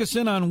to focus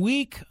in on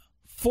Week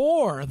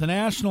 4 of the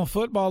National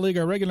Football League,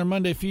 our regular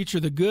Monday feature,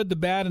 the good, the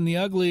bad, and the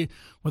ugly,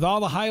 with all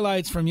the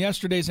highlights from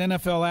yesterday's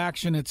NFL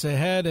action. It's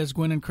ahead as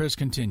Gwynn and Chris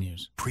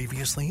continues.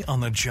 Previously on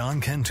the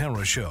John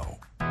Quintero Show.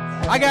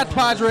 I got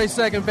Padres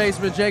second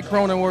baseman Jake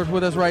Cronenworth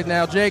with us right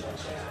now. Jake,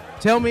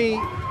 tell me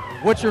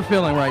what you're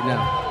feeling right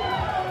now.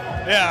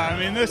 Yeah, I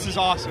mean, this is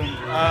awesome.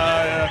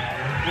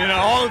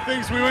 All the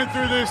things we went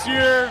through this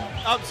year,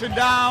 ups and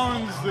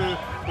downs, the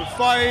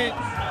fight,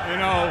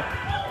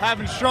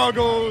 having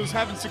struggles,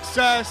 having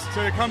success,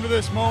 to come to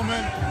this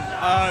moment,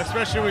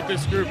 especially with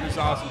this group, is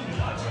awesome.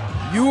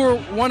 You were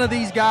one of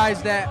these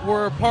guys that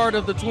were a part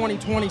of the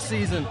 2020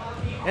 season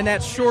and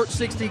that short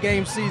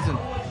 60-game season.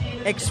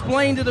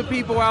 Explain to the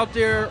people out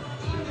there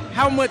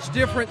how much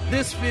different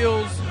this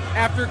feels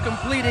after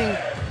completing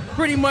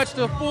pretty much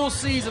the full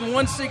season,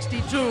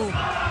 162,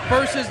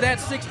 versus that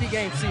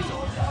 60-game season.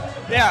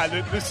 Yeah,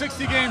 the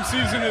 60-game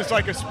season is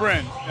like a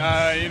sprint.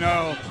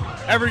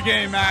 Every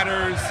game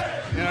matters.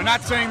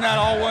 Not saying that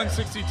all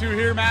 162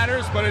 here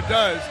matters, but it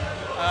does.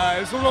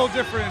 It's a little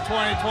different in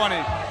 2020.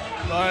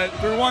 But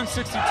through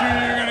 162,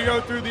 you're going to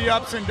go through the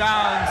ups and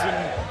downs,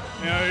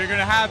 and you're going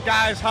to have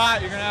guys hot.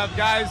 You're going to have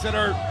guys that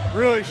are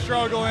really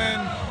struggling,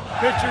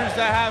 pitchers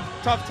that have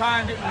tough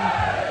time getting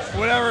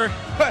whatever.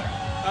 But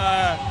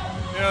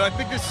I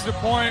think this is the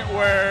point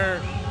where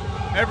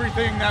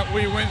everything that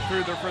we went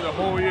through for the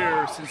whole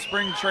year, since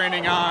spring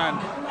training on,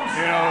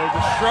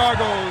 the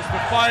struggles,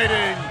 the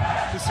fighting,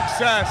 the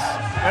success,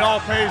 it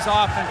all pays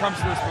off and comes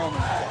to this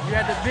moment. You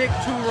had the big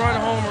 2-run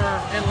homer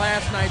in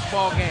last night's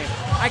ball game.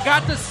 I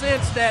got the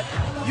sense that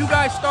you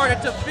guys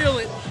started to feel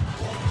it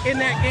in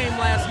that game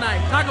last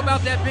night. Talk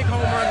about that big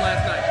home run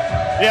last night.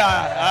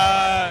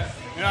 Yeah,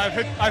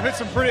 I've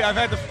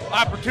had the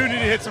opportunity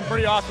to hit some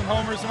pretty awesome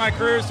homers in my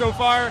career so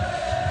far,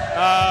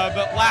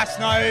 but last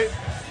night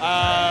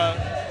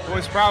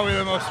was probably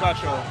the most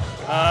special.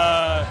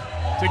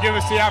 To give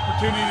us the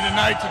opportunity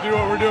tonight to do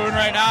what we're doing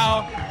right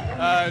now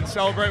and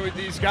celebrate with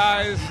these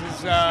guys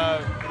is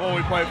what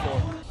we play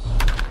for.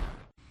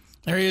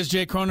 There he is,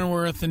 Jake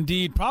Cronenworth.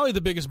 Indeed, probably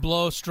the biggest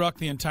blow struck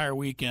the entire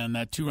weekend,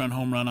 that 2-run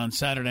home run on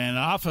Saturday, and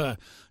off a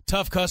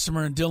tough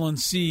customer in Dylan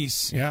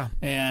Cease. Yeah.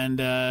 And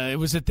it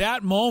was at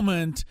that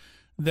moment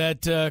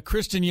that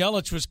Christian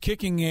Yelich was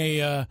kicking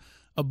a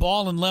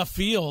ball in left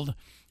field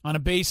on a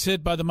base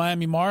hit by the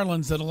Miami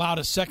Marlins that allowed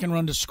a second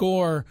run to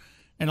score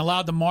and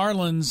allowed the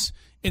Marlins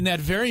in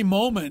that very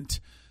moment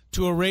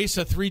to erase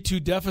a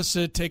 3-2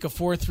 deficit, take a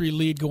 4-3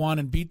 lead, go on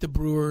and beat the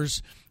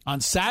Brewers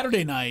on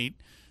Saturday night.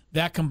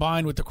 That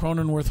combined with the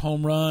Cronenworth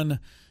home run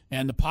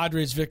and the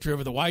Padres' victory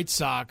over the White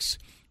Sox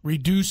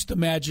reduced the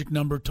magic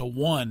number to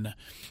 1.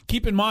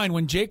 Keep in mind,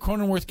 when Jake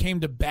Cronenworth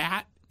came to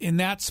bat in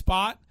that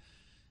spot,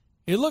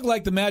 it looked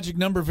like the magic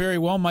number very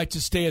well might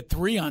just stay at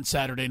 3 on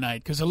Saturday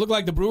night because it looked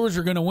like the Brewers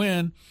were going to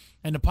win,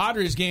 and the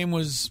Padres game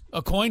was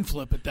a coin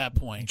flip at that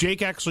point.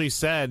 Jake actually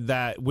said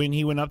that when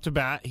he went up to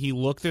bat, he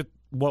looked at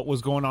what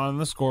was going on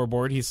the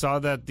scoreboard. He saw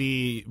that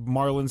the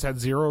Marlins had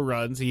 0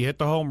 runs. He hit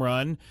the home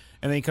run,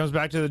 and then he comes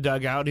back to the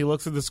dugout. He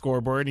looks at the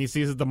scoreboard, and he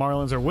sees that the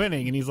Marlins are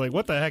winning, and he's like,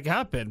 what the heck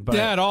happened? But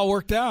yeah, it all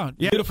worked out.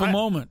 Yeah, beautiful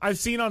moment. I've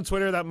seen on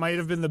Twitter that might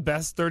have been the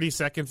best 30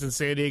 seconds in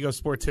San Diego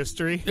sports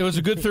history. It was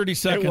a good 30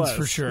 seconds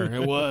for sure.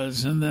 It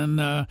was. And then,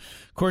 of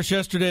course,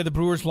 yesterday the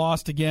Brewers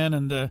lost again,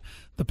 and the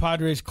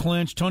Padres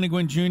clinched. Tony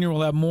Gwynn Jr.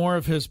 will have more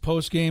of his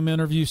post-game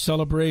interview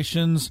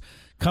celebrations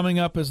coming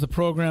up as the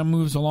program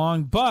moves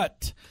along.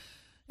 But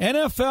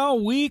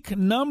NFL week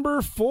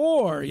number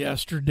 4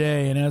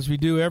 yesterday. And as we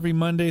do every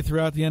Monday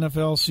throughout the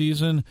NFL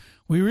season,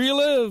 we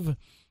relive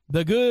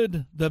the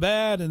good, the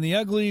bad, and the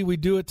ugly. We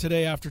do it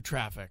today after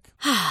traffic.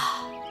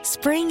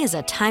 Spring is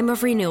a time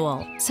of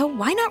renewal, so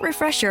why not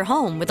refresh your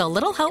home with a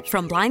little help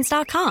from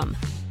Blinds.com?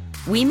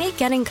 We make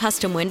getting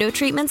custom window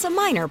treatments a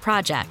minor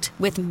project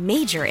with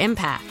major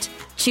impact.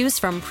 Choose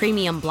from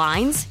premium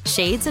blinds,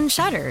 shades, and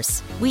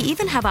shutters. We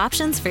even have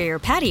options for your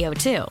patio,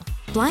 too.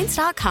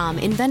 Blinds.com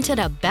invented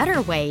a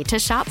better way to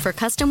shop for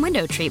custom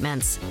window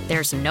treatments.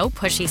 There's no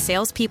pushy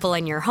salespeople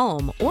in your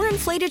home or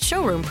inflated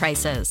showroom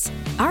prices.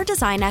 Our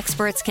design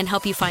experts can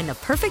help you find the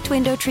perfect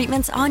window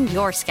treatments on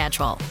your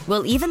schedule.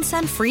 We'll even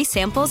send free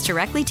samples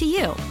directly to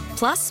you.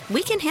 Plus,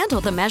 we can handle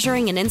the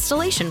measuring and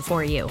installation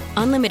for you.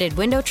 Unlimited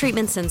window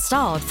treatments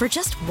installed for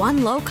just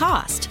one low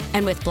cost.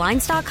 And with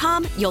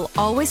Blinds.com, you'll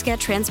always get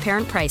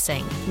transparent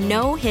pricing.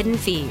 No hidden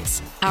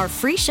fees. Our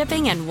free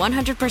shipping and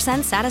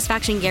 100%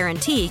 satisfaction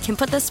guarantee can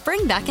put the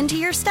spring back into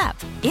your step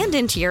and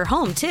into your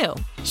home, too.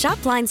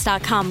 Shop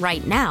Blinds.com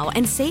right now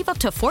and save up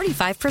to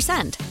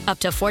 45%. Up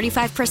to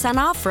 45%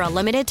 off for a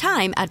limited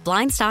time at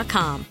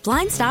Blinds.com.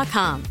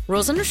 Blinds.com.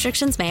 Rules and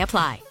restrictions may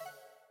apply.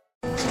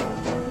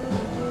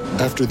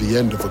 After the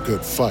end of a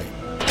good fight,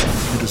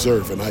 you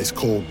deserve an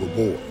ice-cold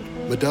reward.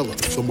 Modelo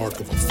is the mark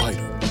of a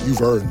fighter.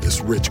 You've earned this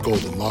rich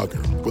golden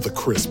lager with a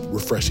crisp,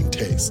 refreshing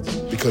taste.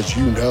 Because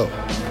you know,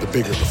 the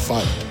bigger the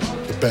fight,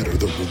 the better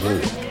the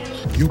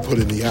reward. You put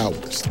in the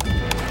hours,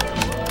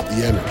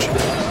 the energy,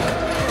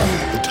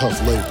 the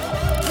tough labor.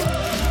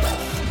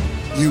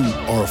 You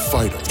are a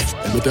fighter,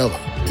 and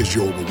Modelo is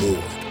your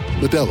reward.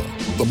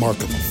 Modelo, the mark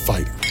of a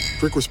fighter.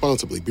 Drink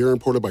responsibly. Beer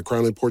imported by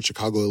Crown Imports,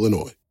 Chicago,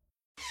 Illinois.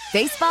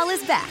 Baseball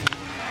is back,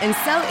 and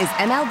so is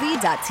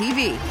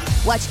MLB.tv.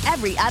 Watch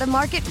every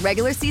out-of-market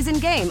regular season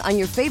game on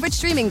your favorite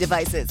streaming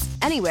devices,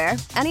 anywhere,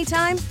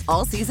 anytime,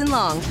 all season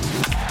long.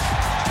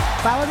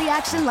 Follow the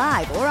action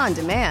live or on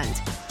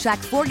demand. Track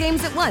 4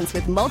 games at once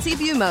with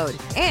multi-view mode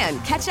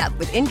and catch up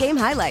with in-game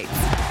highlights.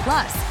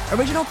 Plus,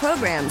 original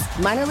programs,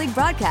 minor league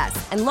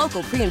broadcasts, and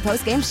local pre- and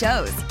post-game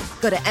shows.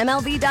 Go to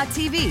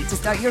MLB.tv to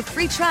start your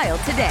free trial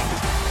today.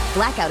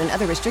 Blackout and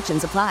other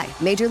restrictions apply.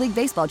 Major League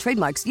Baseball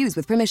trademarks used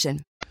with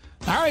permission.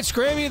 All right,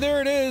 Scravy, there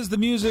it is, the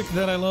music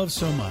that I love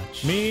so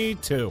much. Me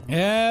too.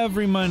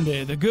 Every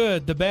Monday, the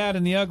good, the bad,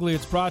 and the ugly.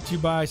 It's brought to you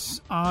by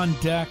On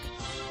Deck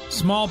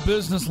Small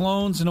Business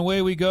Loans, and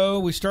away we go.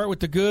 We start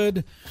with the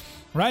good.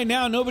 Right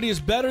now, nobody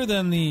is better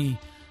than the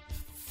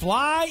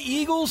Fly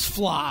Eagles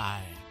Fly.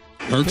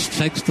 Hurts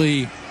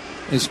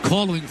is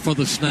calling for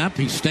the snap.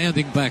 He's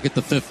standing back at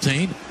the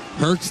 15.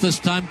 Hurts this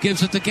time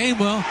gives it to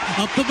Gainwell.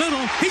 Up the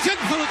middle. He's in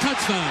for the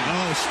touchdown.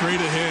 Oh, straight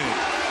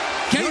ahead.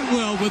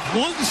 Gainwell with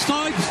one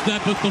side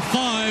step at the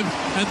 5,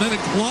 and then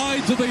it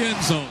glides to the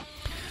end zone.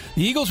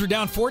 The Eagles were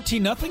down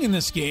 14-0 in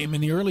this game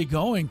in the early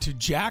going to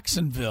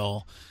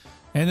Jacksonville.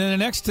 And then the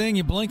next thing,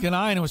 you blink an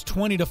eye, and it was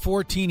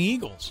 20-14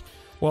 Eagles.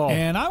 Well,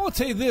 and I will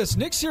tell you this,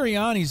 Nick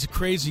Sirianni's a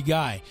crazy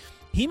guy.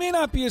 He may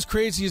not be as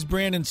crazy as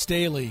Brandon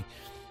Staley,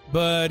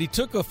 but he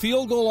took a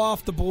field goal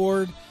off the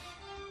board.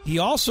 He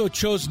also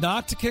chose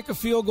not to kick a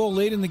field goal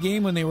late in the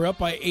game when they were up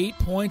by 8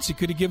 points. He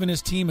could have given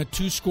his team a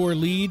 2-score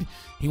lead.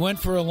 He went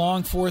for a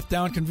long 4th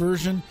down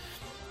conversion.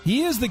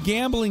 He is the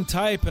gambling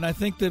type, and I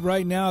think that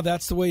right now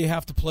that's the way you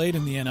have to play it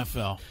in the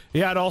NFL.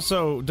 Yeah, it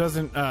also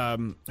doesn't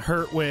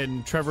hurt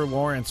when Trevor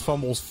Lawrence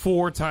fumbles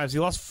 4 times. He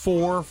lost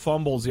 4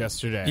 fumbles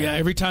yesterday. Yeah,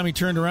 every time he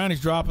turned around,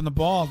 he's dropping the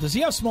ball. Does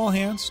he have small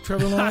hands,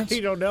 Trevor Lawrence? I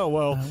don't know.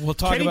 Well, we'll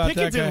talk Kenny about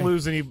Pickett that guy. didn't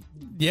lose any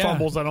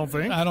fumbles, I don't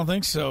think. I don't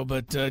think so.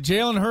 But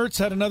Jalen Hurts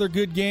had another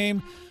good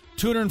game,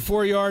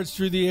 204 yards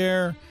through the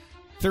air,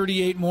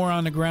 38 more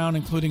on the ground,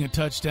 including a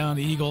touchdown.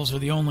 The Eagles are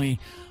the only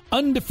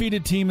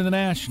undefeated team in the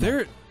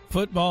National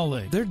Football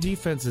League. Their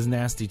defense is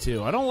nasty,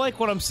 too. I don't like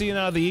what I'm seeing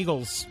out of the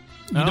Eagles.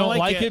 You don't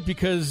like it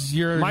because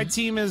my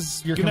team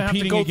is you're going to have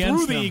to go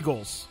through the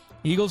Eagles.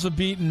 Eagles have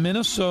beaten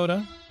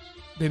Minnesota.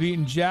 They've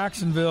beaten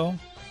Jacksonville.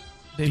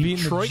 They've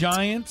beaten the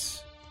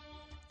Giants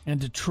and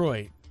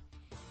Detroit.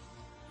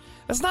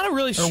 That's not a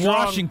really strong... Or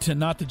Washington,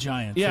 not the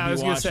Giants. Yeah, I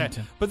was going to say.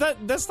 But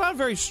that's not a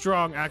very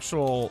strong That's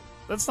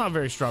not a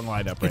very strong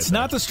lineup. It's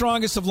not the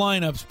strongest of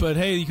lineups, but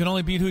hey, you can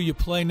only beat who you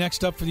play.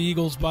 Next up for the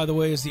Eagles, by the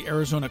way, is the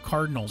Arizona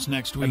Cardinals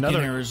next week in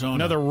Arizona.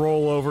 Another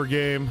rollover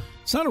game.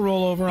 It's not a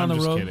rollover on the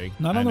road. Kidding.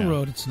 Not on the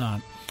road, it's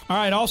not. All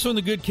right, also in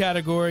the good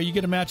category, you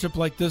get a matchup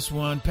like this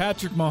one.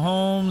 Patrick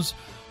Mahomes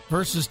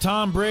versus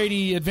Tom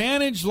Brady.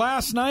 Advantage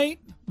last night,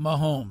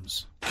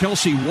 Mahomes.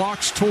 Kelsey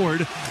walks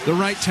toward the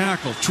right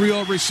tackle.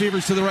 Trio of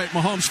receivers to the right.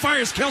 Mahomes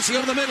fires Kelsey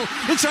over the middle.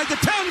 Inside the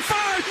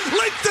 10-5.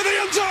 Length to the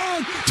end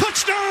zone.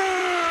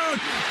 Touchdown!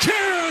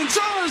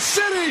 Kansas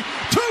City.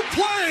 2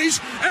 plays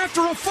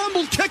after a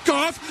fumbled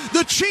kickoff.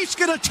 The Chiefs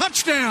get a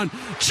touchdown.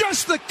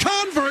 Just the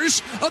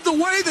converse of the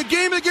way the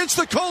game against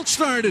the Colts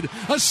started.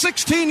 A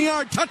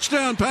 16-yard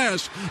touchdown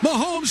pass.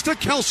 Mahomes to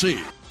Kelsey.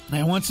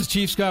 And once the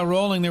Chiefs got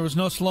rolling, there was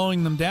no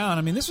slowing them down.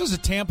 I mean, this was a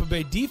Tampa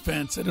Bay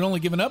defense that had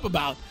only given up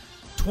about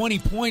 20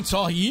 points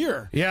all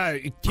year. Yeah,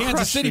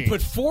 Kansas City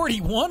put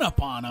 41 up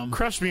on them.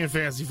 Crushed me in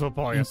fantasy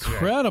football yesterday.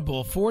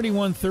 Incredible.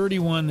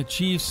 41-31, the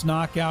Chiefs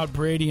knock out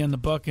Brady and the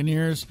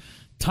Buccaneers.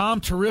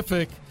 Tom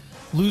Terrific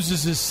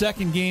loses his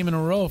second game in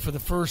a row for the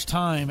first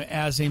time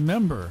as a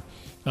member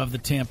of the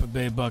Tampa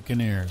Bay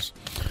Buccaneers.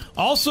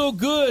 Also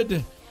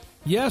good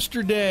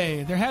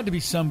yesterday, there had to be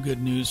some good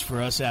news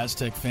for us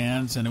Aztec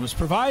fans, and it was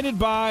provided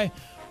by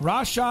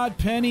Rashad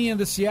Penny and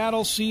the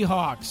Seattle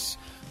Seahawks.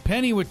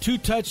 Penny with 2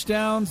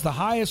 touchdowns, the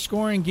highest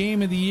scoring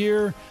game of the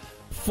year.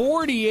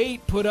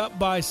 48 put up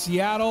by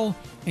Seattle,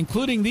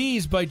 including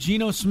these by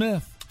Geno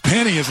Smith.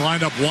 Penny is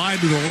lined up wide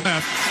to the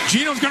left.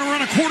 Geno's going to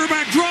run a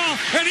quarterback draw,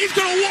 and he's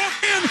going to walk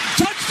in.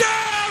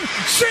 Touchdown,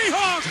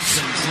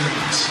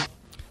 Seahawks!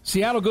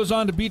 Seattle goes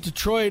on to beat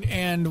Detroit,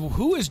 and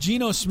who is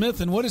Geno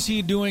Smith, and what is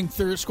he doing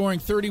scoring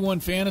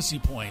 31 fantasy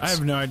points? I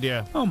have no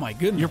idea. Oh, my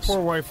goodness. Your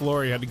poor wife,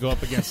 Lori, had to go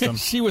up against him.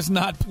 She was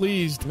not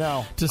pleased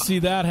to see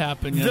that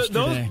happen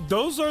yesterday.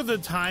 Those are the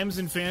times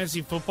in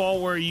fantasy football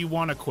where you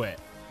want to quit.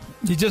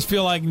 You just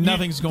feel like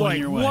nothing's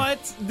going your way.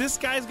 What? This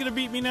guy's going to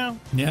beat me now?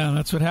 Yeah,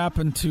 that's what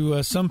happened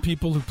to some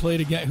people who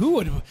played again.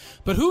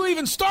 Who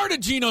even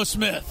started Geno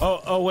Smith?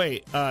 Oh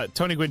wait.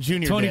 Tony Gwynn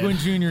Jr. Tony Gwynn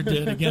Jr.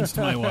 did against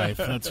my wife.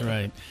 That's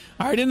right.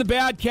 All right, in the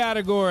bad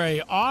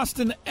category,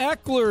 Austin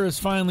Eckler is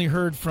finally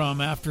heard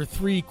from after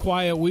 3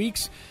 quiet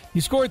weeks.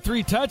 He scored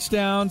 3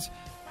 touchdowns,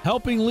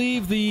 helping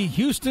leave the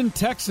Houston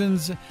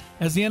Texans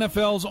as the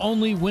NFL's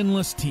only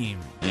winless team.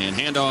 And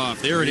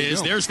handoff. There it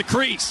is. There's the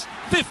crease.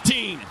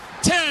 15.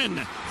 10,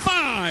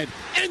 5,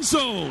 end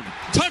zone,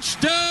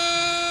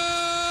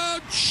 touchdown,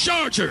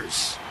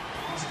 Chargers.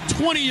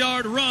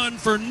 20-yard run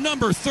for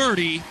number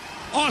 30,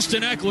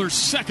 Austin Eckler's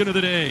second of the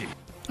day.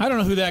 I don't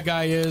know who that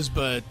guy is,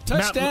 but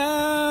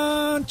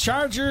touchdown,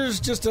 Chargers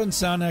just doesn't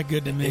sound that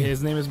good to me.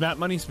 His name is Matt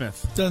Money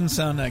Smith. Doesn't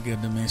sound that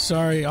good to me.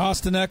 Sorry,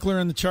 Austin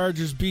Eckler and the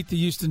Chargers beat the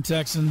Houston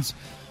Texans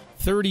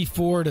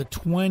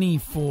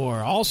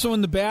 34-24. Also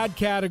in the bad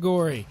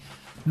category,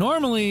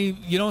 normally,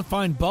 you don't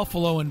find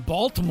Buffalo and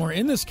Baltimore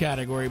in this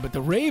category, but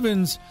the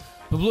Ravens,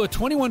 who blew a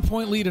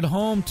 21-point lead at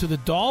home to the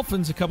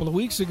Dolphins a couple of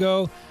weeks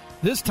ago,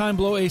 this time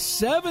blow a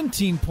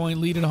 17-point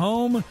lead at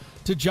home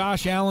to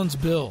Josh Allen's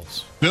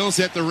Bills. Bills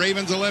at the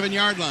Ravens'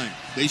 11-yard line.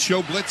 They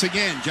show blitz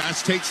again.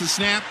 Josh takes the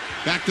snap,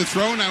 back to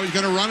throw. Now he's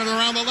going to run it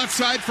around the left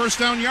side. First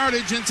down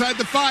yardage inside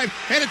the 5.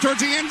 Headed towards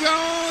the end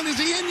zone. Is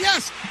he in?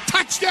 Yes.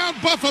 Touchdown,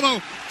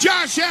 Buffalo.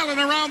 Josh Allen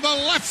around the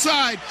left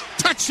side.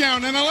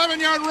 Touchdown, an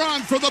 11-yard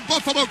run for the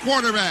Buffalo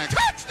quarterback.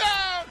 Touchdown!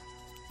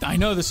 I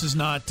know this is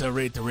not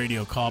Rate the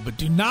Radio call, but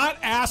do not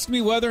ask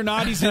me whether or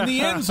not he's in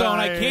the end zone.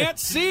 I can't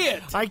see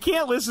it. I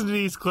can't listen to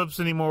these clips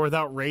anymore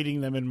without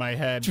rating them in my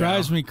head.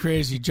 Drives me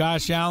crazy.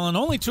 Josh Allen,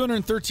 only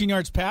 213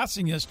 yards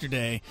passing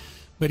yesterday,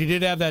 but he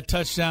did have that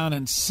touchdown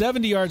and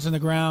 70 yards on the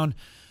ground.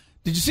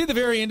 Did you see the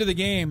very end of the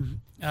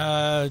game?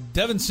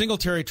 Devin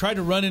Singletary tried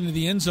to run into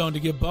the end zone to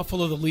give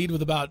Buffalo the lead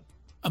with about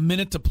a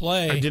minute to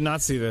play. I did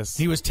not see this.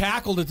 He was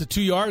tackled at the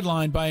 2-yard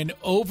line by an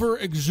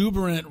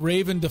over-exuberant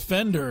Raven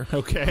defender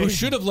who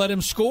should have let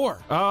him score.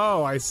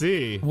 Oh, I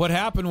see. What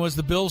happened was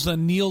the Bills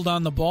then kneeled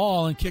on the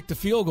ball and kicked a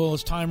field goal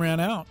as time ran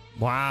out.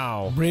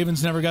 Wow.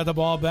 Ravens never got the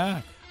ball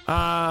back.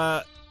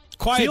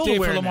 Quiet day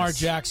for Lamar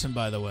Jackson,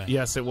 by the way.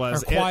 Yes, it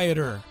was. Or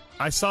quieter.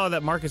 I saw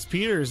that Marcus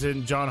Peters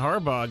and John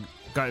Harbaugh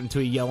got into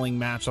a yelling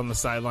match on the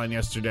sideline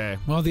yesterday.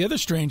 Well, the other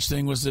strange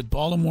thing was that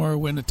Baltimore,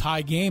 when a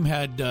tie game,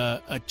 had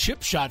a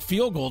chip shot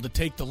field goal to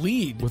take the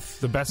lead. With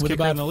the best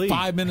kicker in the league. With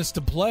about 5 minutes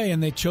to play,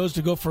 and they chose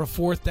to go for a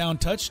 4th down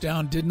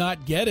touchdown, did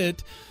not get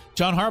it.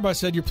 John Harbaugh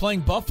said, you're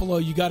playing Buffalo,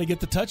 you got to get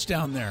the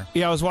touchdown there.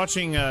 Yeah, I was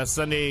watching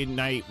Sunday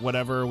Night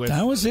Whatever with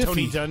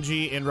Tony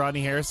Dungy and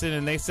Rodney Harrison,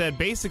 and they said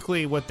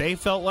basically what they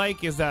felt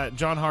like is that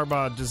John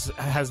Harbaugh just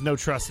has no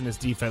trust in his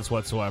defense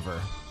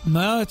whatsoever.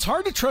 No, it's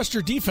hard to trust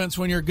your defense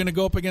when you're going to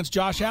go up against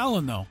Josh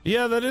Allen, though.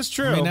 Yeah, that is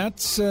true. I mean,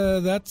 that's part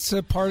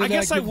of that. I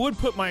guess I would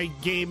put my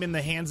game in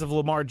the hands of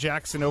Lamar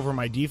Jackson over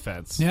my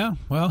defense. Yeah,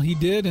 well, he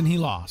did, and he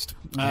lost.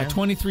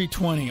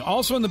 23-20.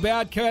 Also in the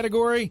bad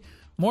category,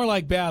 more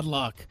like bad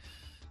luck.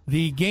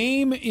 The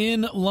game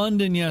in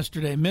London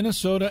yesterday,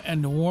 Minnesota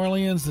and New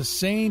Orleans, the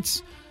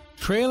Saints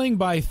trailing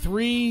by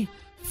 3,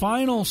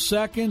 final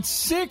seconds,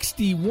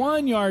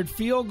 61-yard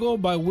field goal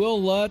by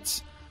Will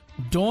Lutz.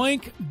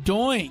 Doink,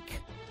 doink.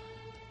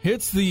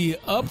 Hits the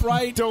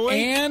upright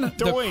and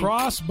the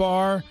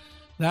crossbar.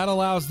 That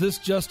allows this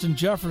Justin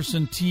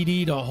Jefferson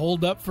TD to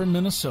hold up for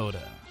Minnesota.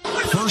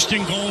 First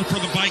and goal for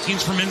the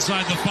Vikings from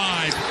inside the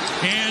 5.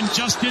 And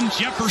Justin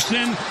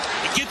Jefferson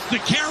gets the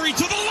carry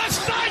to the left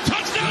side.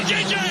 Touchdown,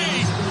 JJ!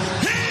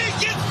 He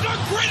gets the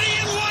gritty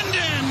in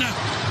London!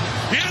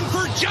 And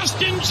for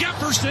Justin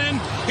Jefferson,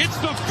 it's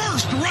the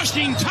first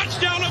rushing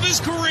touchdown of his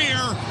career.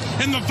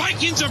 And the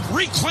Vikings have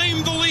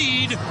reclaimed the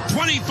lead,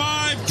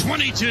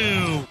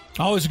 25-22.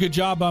 Always a good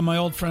job by my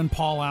old friend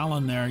Paul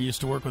Allen there. I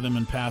used to work with him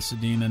in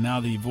Pasadena, now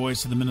the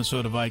voice of the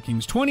Minnesota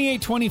Vikings.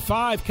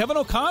 28-25. Kevin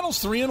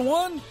O'Connell's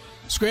 3-1.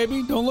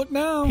 Scraby, don't look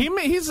now.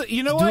 He's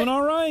doing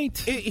all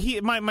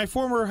right. My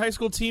former high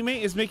school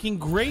teammate is making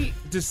great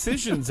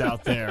decisions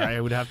out there, I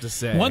would have to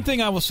say. One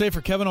thing I will say for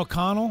Kevin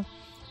O'Connell,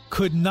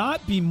 could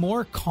not be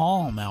more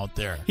calm out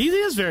there. He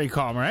is very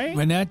calm, right?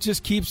 And that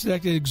just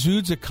that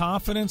exudes a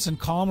confidence and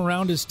calm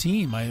around his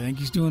team. I think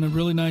he's doing a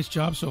really nice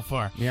job so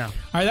far. Yeah. All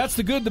right, that's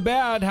the good, the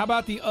bad. How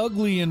about the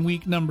ugly in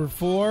week number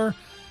 4?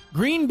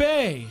 Green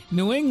Bay,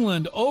 New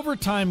England,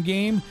 overtime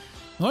game.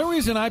 The only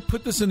reason I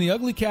put this in the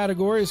ugly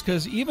category is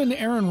because even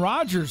Aaron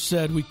Rodgers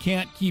said we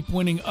can't keep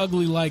winning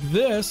ugly like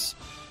this.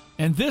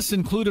 And this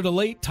included a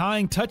late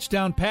tying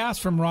touchdown pass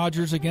from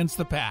Rodgers against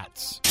the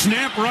Pats.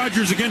 Snap,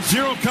 Rodgers against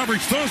zero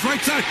coverage, throws right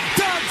side,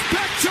 Dobbs,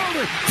 back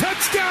shoulder,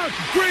 touchdown,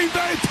 Green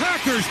Bay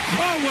Packers.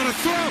 Oh, what a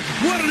throw,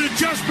 what an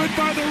adjustment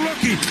by the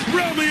rookie.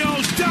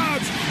 Romeo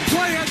Dobbs,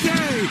 play a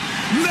day,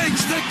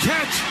 makes the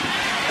catch,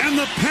 and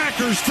the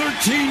Packers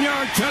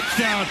 13-yard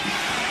touchdown.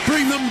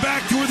 Bring them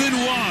back to within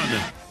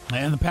 1.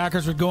 And the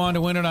Packers would go on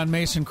to win it on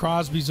Mason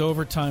Crosby's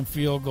overtime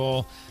field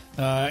goal.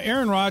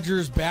 Aaron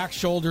Rodgers' back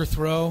shoulder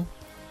throw.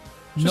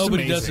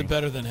 Nobody does it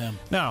better than him.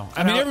 No.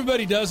 I mean,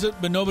 everybody does it,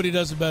 but nobody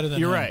does it better than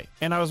him. You're right.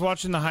 And I was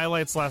watching the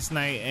highlights last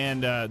night,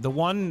 and the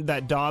one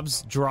that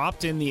Dobbs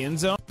dropped in the end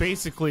zone,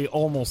 basically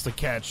almost a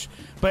catch.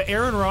 But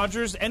Aaron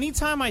Rodgers,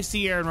 anytime I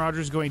see Aaron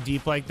Rodgers going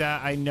deep like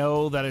that, I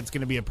know that it's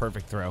going to be a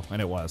perfect throw,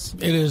 and it was.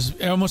 It is.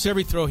 Almost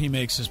every throw he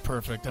makes is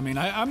perfect. I mean,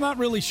 I'm not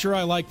really sure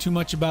I like too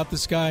much about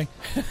this guy,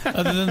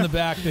 other than the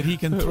fact that he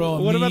can throw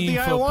a What mean about the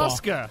football.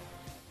 ayahuasca?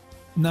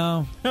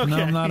 No, okay. No,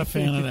 I'm not a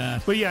fan of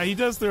that. But yeah, he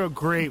does throw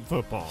great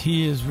football.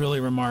 He is really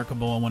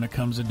remarkable when it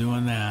comes to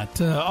doing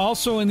that.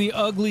 Also in the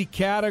ugly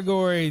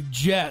category,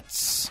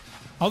 Jets.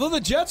 Although the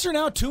Jets are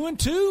now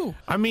 2-2.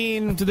 I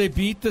mean, after they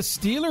beat the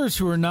Steelers,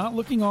 who are not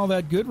looking all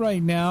that good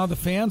right now. The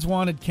fans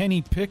wanted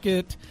Kenny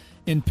Pickett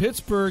in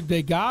Pittsburgh.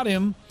 They got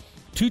him.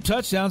 2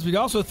 touchdowns, but he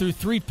also threw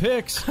 3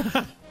 picks.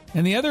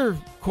 And the other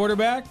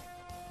quarterback,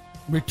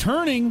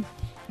 returning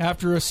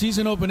after a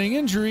season-opening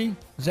injury,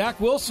 Zach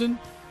Wilson,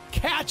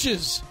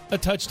 catches a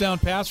touchdown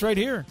pass right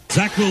here.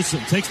 Zach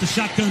Wilson takes the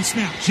shotgun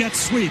snap. Jet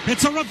sweep.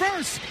 It's a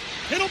reverse.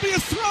 It'll be a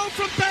throw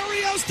from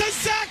Berrios to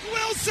Zach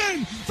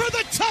Wilson for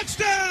the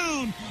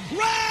touchdown.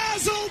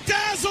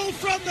 Razzle-dazzle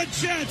from the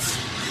Jets.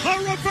 A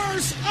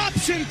reverse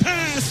option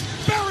pass.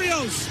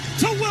 Berrios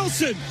to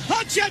Wilson.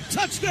 A Jet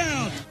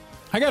touchdown.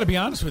 I got to be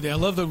honest with you. I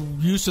love the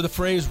use of the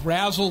phrase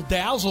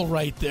razzle-dazzle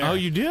right there. Oh,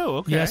 you do?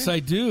 Okay. Yes,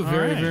 I do.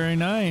 Very, right. very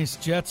nice.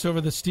 Jets over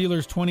the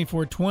Steelers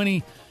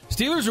 24-20.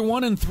 Steelers are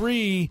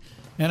 1-3,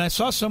 and I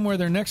saw somewhere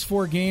their next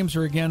 4 games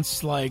are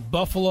against like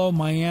Buffalo,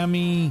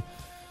 Miami,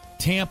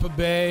 Tampa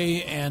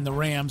Bay, and the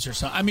Rams or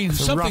something. I mean,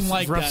 something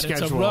like that.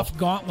 Schedule. It's a rough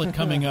gauntlet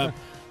coming up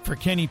for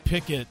Kenny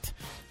Pickett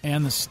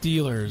and the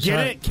Steelers.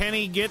 Get it?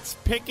 Kenny gets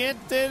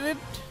Picketed?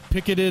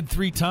 Picketed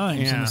 3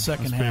 times in the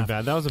second half.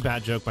 Bad. That was a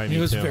bad joke by me, It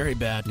was too. very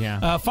bad.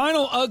 Yeah.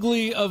 Final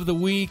ugly of the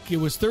week. It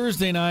was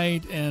Thursday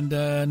night, and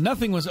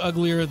nothing was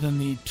uglier than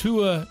the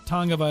Tua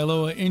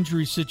Tagovailoa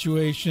injury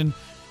situation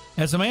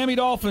as the Miami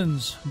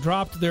Dolphins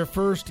dropped their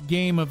first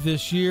game of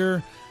this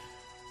year.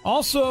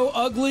 Also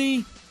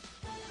ugly,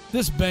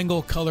 this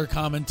Bengal color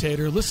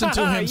commentator. Listen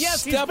to him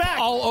step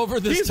all over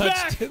this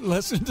touch.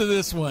 Listen to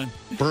this one.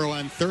 Burrow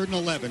on 3rd and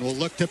 11 will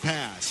look to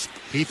pass.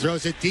 He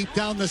throws it deep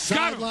down the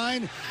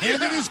sideline,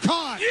 and it is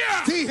caught.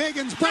 T.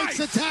 Higgins breaks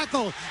the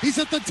tackle. He's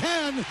at the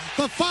 10,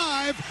 the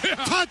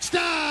 5,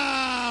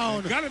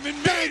 touchdown! Got him in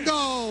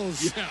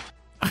Bengals!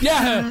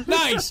 Yeah,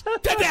 nice.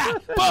 Da-da,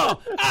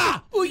 ball.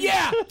 Ah, oh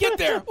yeah, get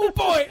there. Oh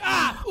boy,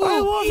 ah, ooh, I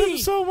love him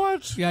so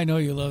much. Yeah, I know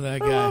you love that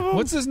guy.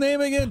 What's his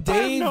name again? Dave?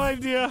 I have no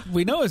idea.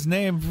 We know his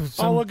name from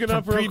I'll look it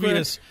up real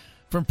quick.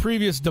 From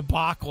previous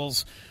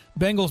debacles.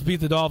 Bengals beat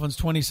the Dolphins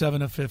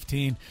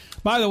 27-15.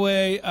 By the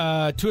way,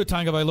 Tua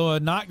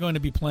Tagovailoa not going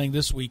to be playing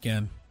this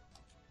weekend.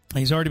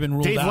 He's already been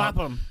ruled Dave out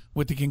Lapham.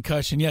 with the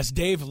concussion. Yes,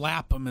 Dave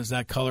Lapham is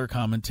that color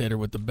commentator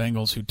with the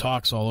Bengals who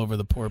talks all over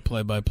the poor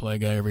play-by-play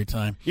guy every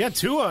time. Yeah,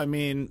 Tua, I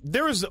mean,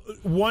 there was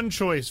one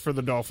choice for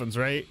the Dolphins,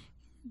 right?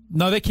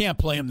 No, they can't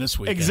play him this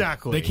weekend.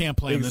 Exactly. They can't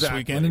play him this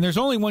weekend. And there's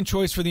only one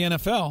choice for the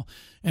NFL,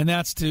 and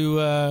that's to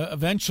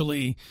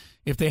eventually,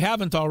 if they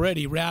haven't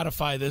already,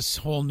 ratify this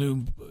whole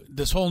new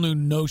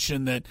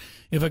notion that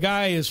if a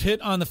guy is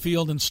hit on the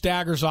field and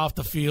staggers off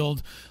the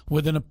field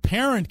with an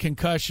apparent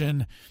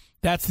concussion,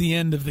 that's the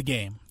end of the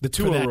game. The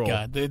Tua rule.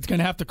 Guy. It's going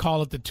to have to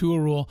call it the Tua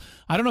rule.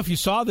 I don't know if you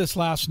saw this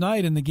last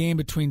night in the game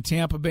between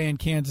Tampa Bay and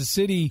Kansas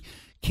City.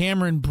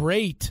 Cameron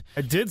Brate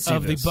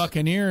of the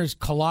Buccaneers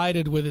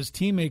collided with his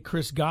teammate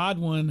Chris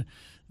Godwin.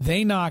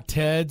 They knocked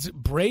heads.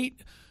 Brate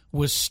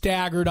was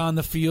staggered on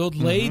the field,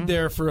 laid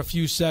there for a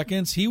few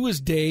seconds. He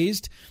was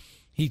dazed.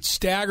 He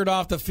staggered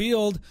off the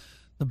field.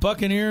 The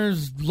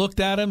Buccaneers looked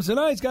at him, said,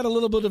 he's got a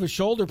little bit of a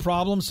shoulder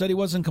problem, said he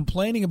wasn't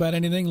complaining about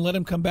anything, let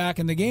him come back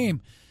in the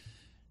game.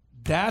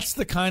 That's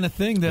the kind of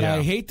thing that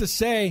I hate to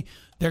say.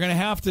 They're going to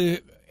have to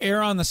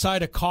err on the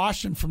side of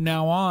caution from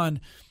now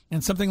on.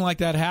 And something like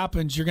that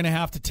happens, you're going to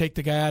have to take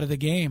the guy out of the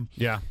game.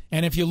 Yeah.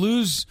 And if you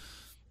lose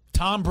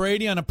Tom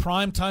Brady on a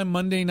primetime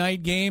Monday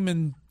night game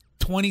and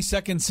 20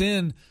 seconds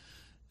in,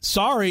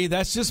 Sorry,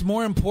 that's just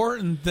more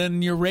important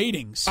than your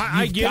ratings.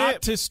 You've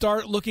got to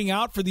start looking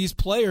out for these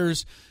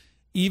players,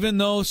 even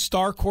though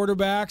star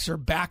quarterbacks or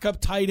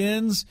backup tight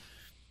ends.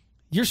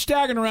 You're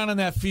staggering around on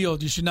that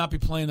field. You should not be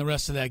playing the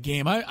rest of that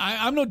game.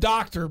 I'm no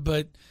doctor,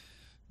 but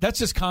that's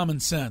just common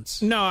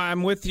sense. No,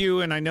 I'm with you,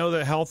 and I know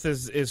that health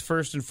is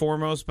first and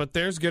foremost, but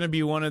there's going to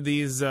be one of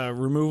these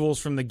removals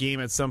from the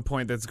game at some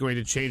point that's going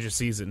to change a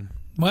season.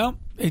 Well,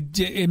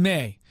 it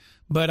may.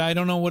 But I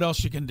don't know what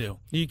else you can do.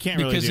 You can't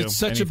really do because it's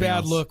such a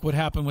bad look what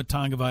happened with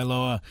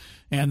Tagovailoa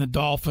and the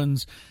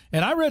Dolphins.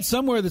 And I read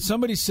somewhere that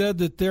somebody said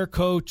that their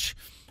coach,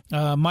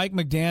 Mike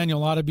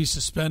McDaniel, ought to be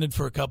suspended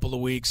for a couple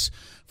of weeks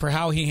for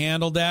how he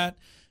handled that.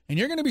 And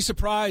you're going to be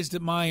surprised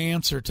at my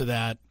answer to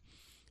that.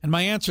 And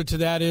my answer to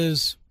that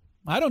is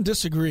I don't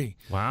disagree.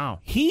 Wow.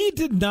 He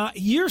did not.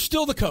 You're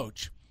still the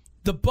coach.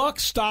 The buck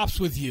stops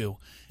with you.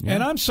 Yeah.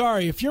 And I'm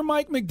sorry, if you're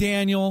Mike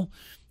McDaniel,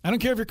 I don't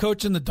care if you're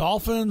coaching the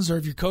Dolphins or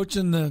if you're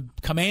coaching the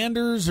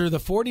Commanders or the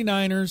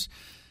 49ers,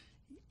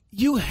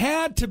 you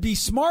had to be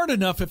smart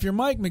enough if you're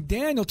Mike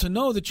McDaniel to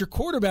know that your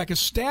quarterback is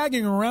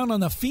staggering around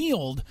on the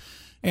field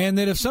and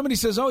that if somebody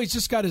says, oh, he's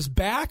just got his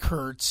back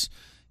hurts,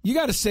 you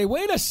got to say,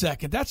 wait a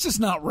second, that's just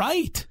not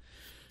right.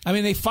 I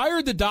mean, they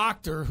fired the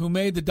doctor who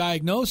made the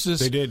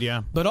diagnosis. They did,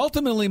 yeah. But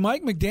ultimately,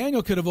 Mike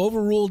McDaniel could have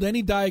overruled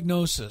any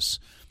diagnosis.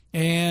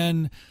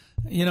 And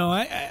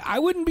I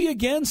wouldn't be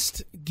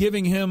against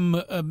giving him,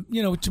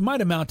 it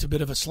might amount to a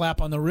bit of a slap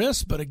on the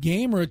wrist, but a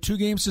game or a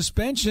 2-game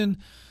suspension,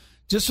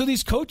 just so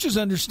these coaches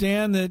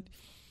understand that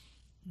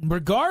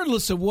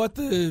regardless of what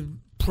the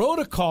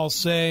protocols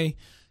say,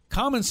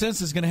 common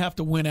sense is going to have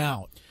to win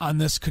out on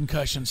this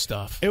concussion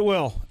stuff. It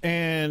will,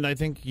 and I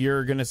think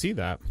you're going to see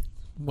that.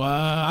 Well,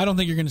 I don't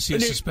think you're going to see a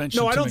suspension.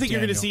 No, I don't McDaniel. think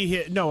you're going to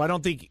see. No, I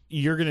don't think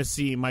you're going to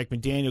see Mike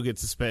McDaniel get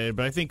suspended.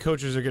 But I think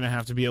coaches are going to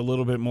have to be a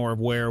little bit more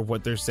aware of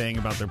what they're saying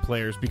about their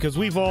players because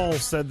we've all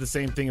said the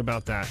same thing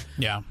about that.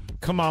 Yeah,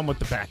 come on with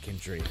the back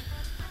injury.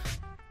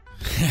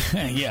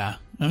 Yeah,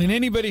 I mean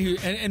anybody who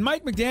and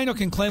Mike McDaniel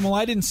can claim, well,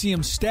 I didn't see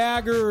him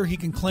stagger. Or he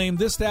can claim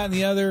this, that, and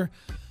the other.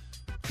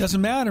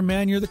 Doesn't matter,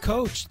 man. You're the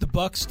coach. The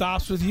buck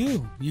stops with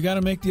you. You got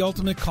to make the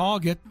ultimate call.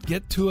 Get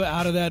Tua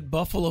out of that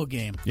Buffalo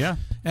game. Yeah.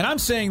 And I'm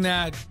saying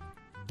that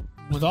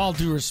with all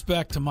due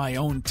respect to my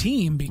own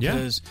team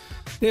because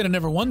they'd have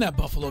never won that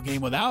Buffalo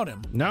game without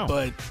him. No.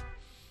 But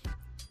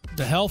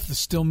the health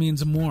still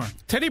means more.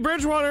 Teddy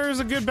Bridgewater is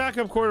a good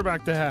backup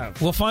quarterback to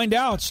have. We'll find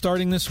out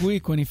starting this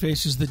week when he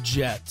faces the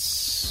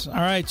Jets. All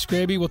right,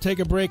 Scraby, we'll take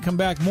a break, come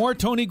back. More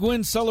Tony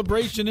Gwynn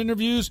celebration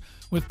interviews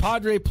with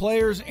Padre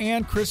players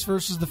and Chris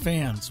versus the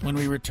fans when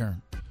we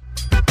return.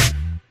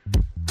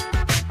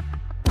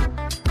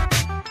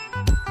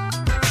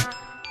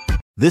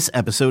 This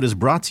episode is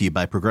brought to you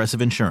by Progressive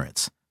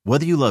Insurance.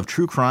 Whether you love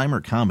true crime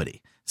or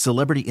comedy,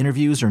 celebrity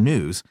interviews or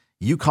news,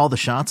 you call the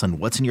shots on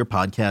what's in your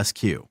podcast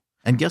queue.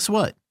 And guess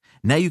what?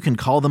 Now you can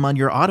call them on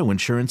your auto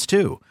insurance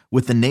too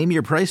with the Name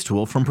Your Price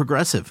tool from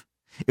Progressive.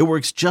 It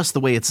works just the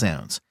way it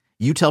sounds.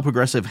 You tell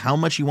Progressive how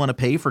much you want to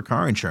pay for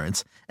car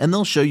insurance, and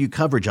they'll show you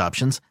coverage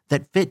options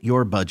that fit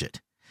your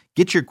budget.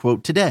 Get your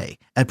quote today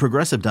at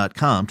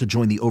Progressive.com to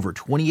join the over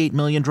 28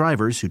 million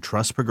drivers who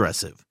trust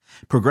Progressive.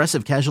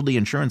 Progressive Casualty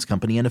Insurance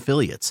Company and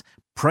Affiliates.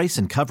 Price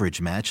and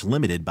coverage match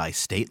limited by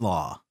state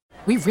law.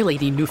 We really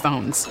need new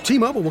phones.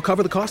 T-Mobile will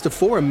cover the cost of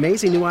 4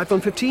 amazing new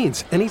iPhone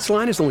 15s, and each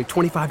line is only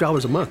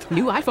 $25 a month.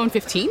 New iPhone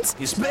 15s?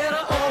 It's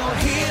better over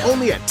here.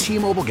 Only at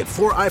T-Mobile, get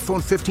 4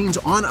 iPhone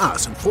 15s on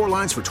us and 4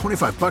 lines for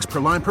 $25 per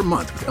line per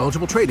month with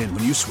eligible trade-in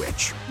when you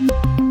switch.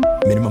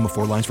 Minimum of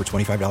 4 lines for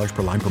 $25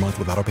 per line per month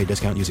with autopay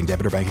discount using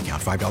debit or bank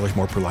account. $5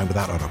 more per line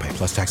without autopay,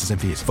 plus taxes and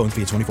fees. Phone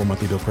fee at 24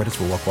 monthly bill credits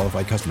for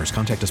well-qualified customers.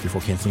 Contact us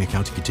before canceling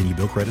account to continue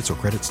bill credits or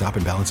credit stop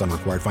and balance on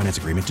required finance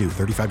agreement due.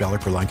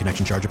 $35 per line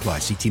connection charge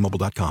applies. See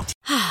T-Mobile.com.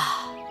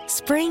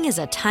 Spring is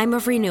a time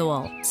of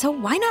renewal, so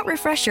why not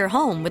refresh your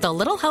home with a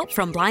little help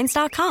from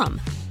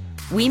Blinds.com?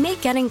 We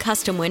make getting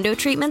custom window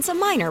treatments a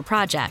minor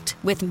project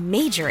with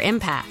major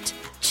impact.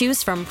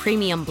 Choose from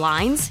premium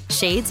blinds,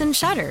 shades, and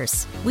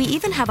shutters. We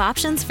even have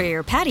options for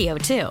your patio,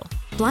 too.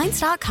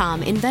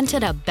 Blinds.com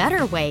invented a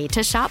better way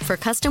to shop for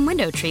custom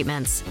window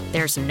treatments.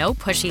 There's no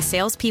pushy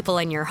salespeople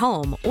in your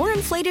home or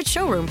inflated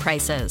showroom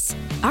prices.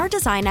 Our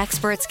design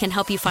experts can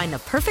help you find the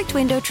perfect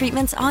window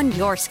treatments on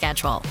your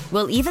schedule.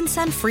 We'll even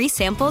send free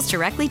samples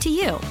directly to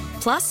you.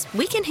 Plus,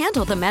 we can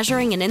handle the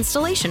measuring and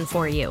installation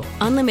for you.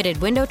 Unlimited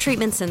window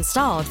treatments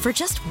installed for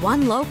just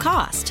one low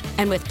cost.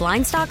 And with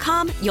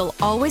Blinds.com, you'll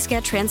always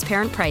get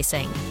transparent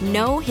pricing.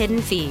 No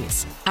hidden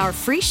fees. Our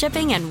free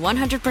shipping and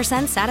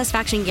 100%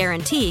 satisfaction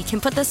guarantee can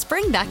put the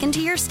spring back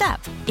into your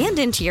step and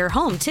into your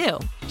home, too.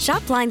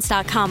 Shop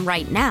Blinds.com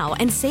right now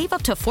and save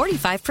up to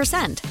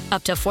 45%.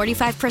 Up to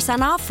 45%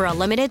 off for a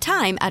limited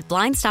time at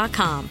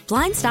Blinds.com.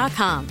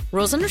 Blinds.com.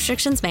 Rules and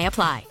restrictions may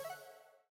apply.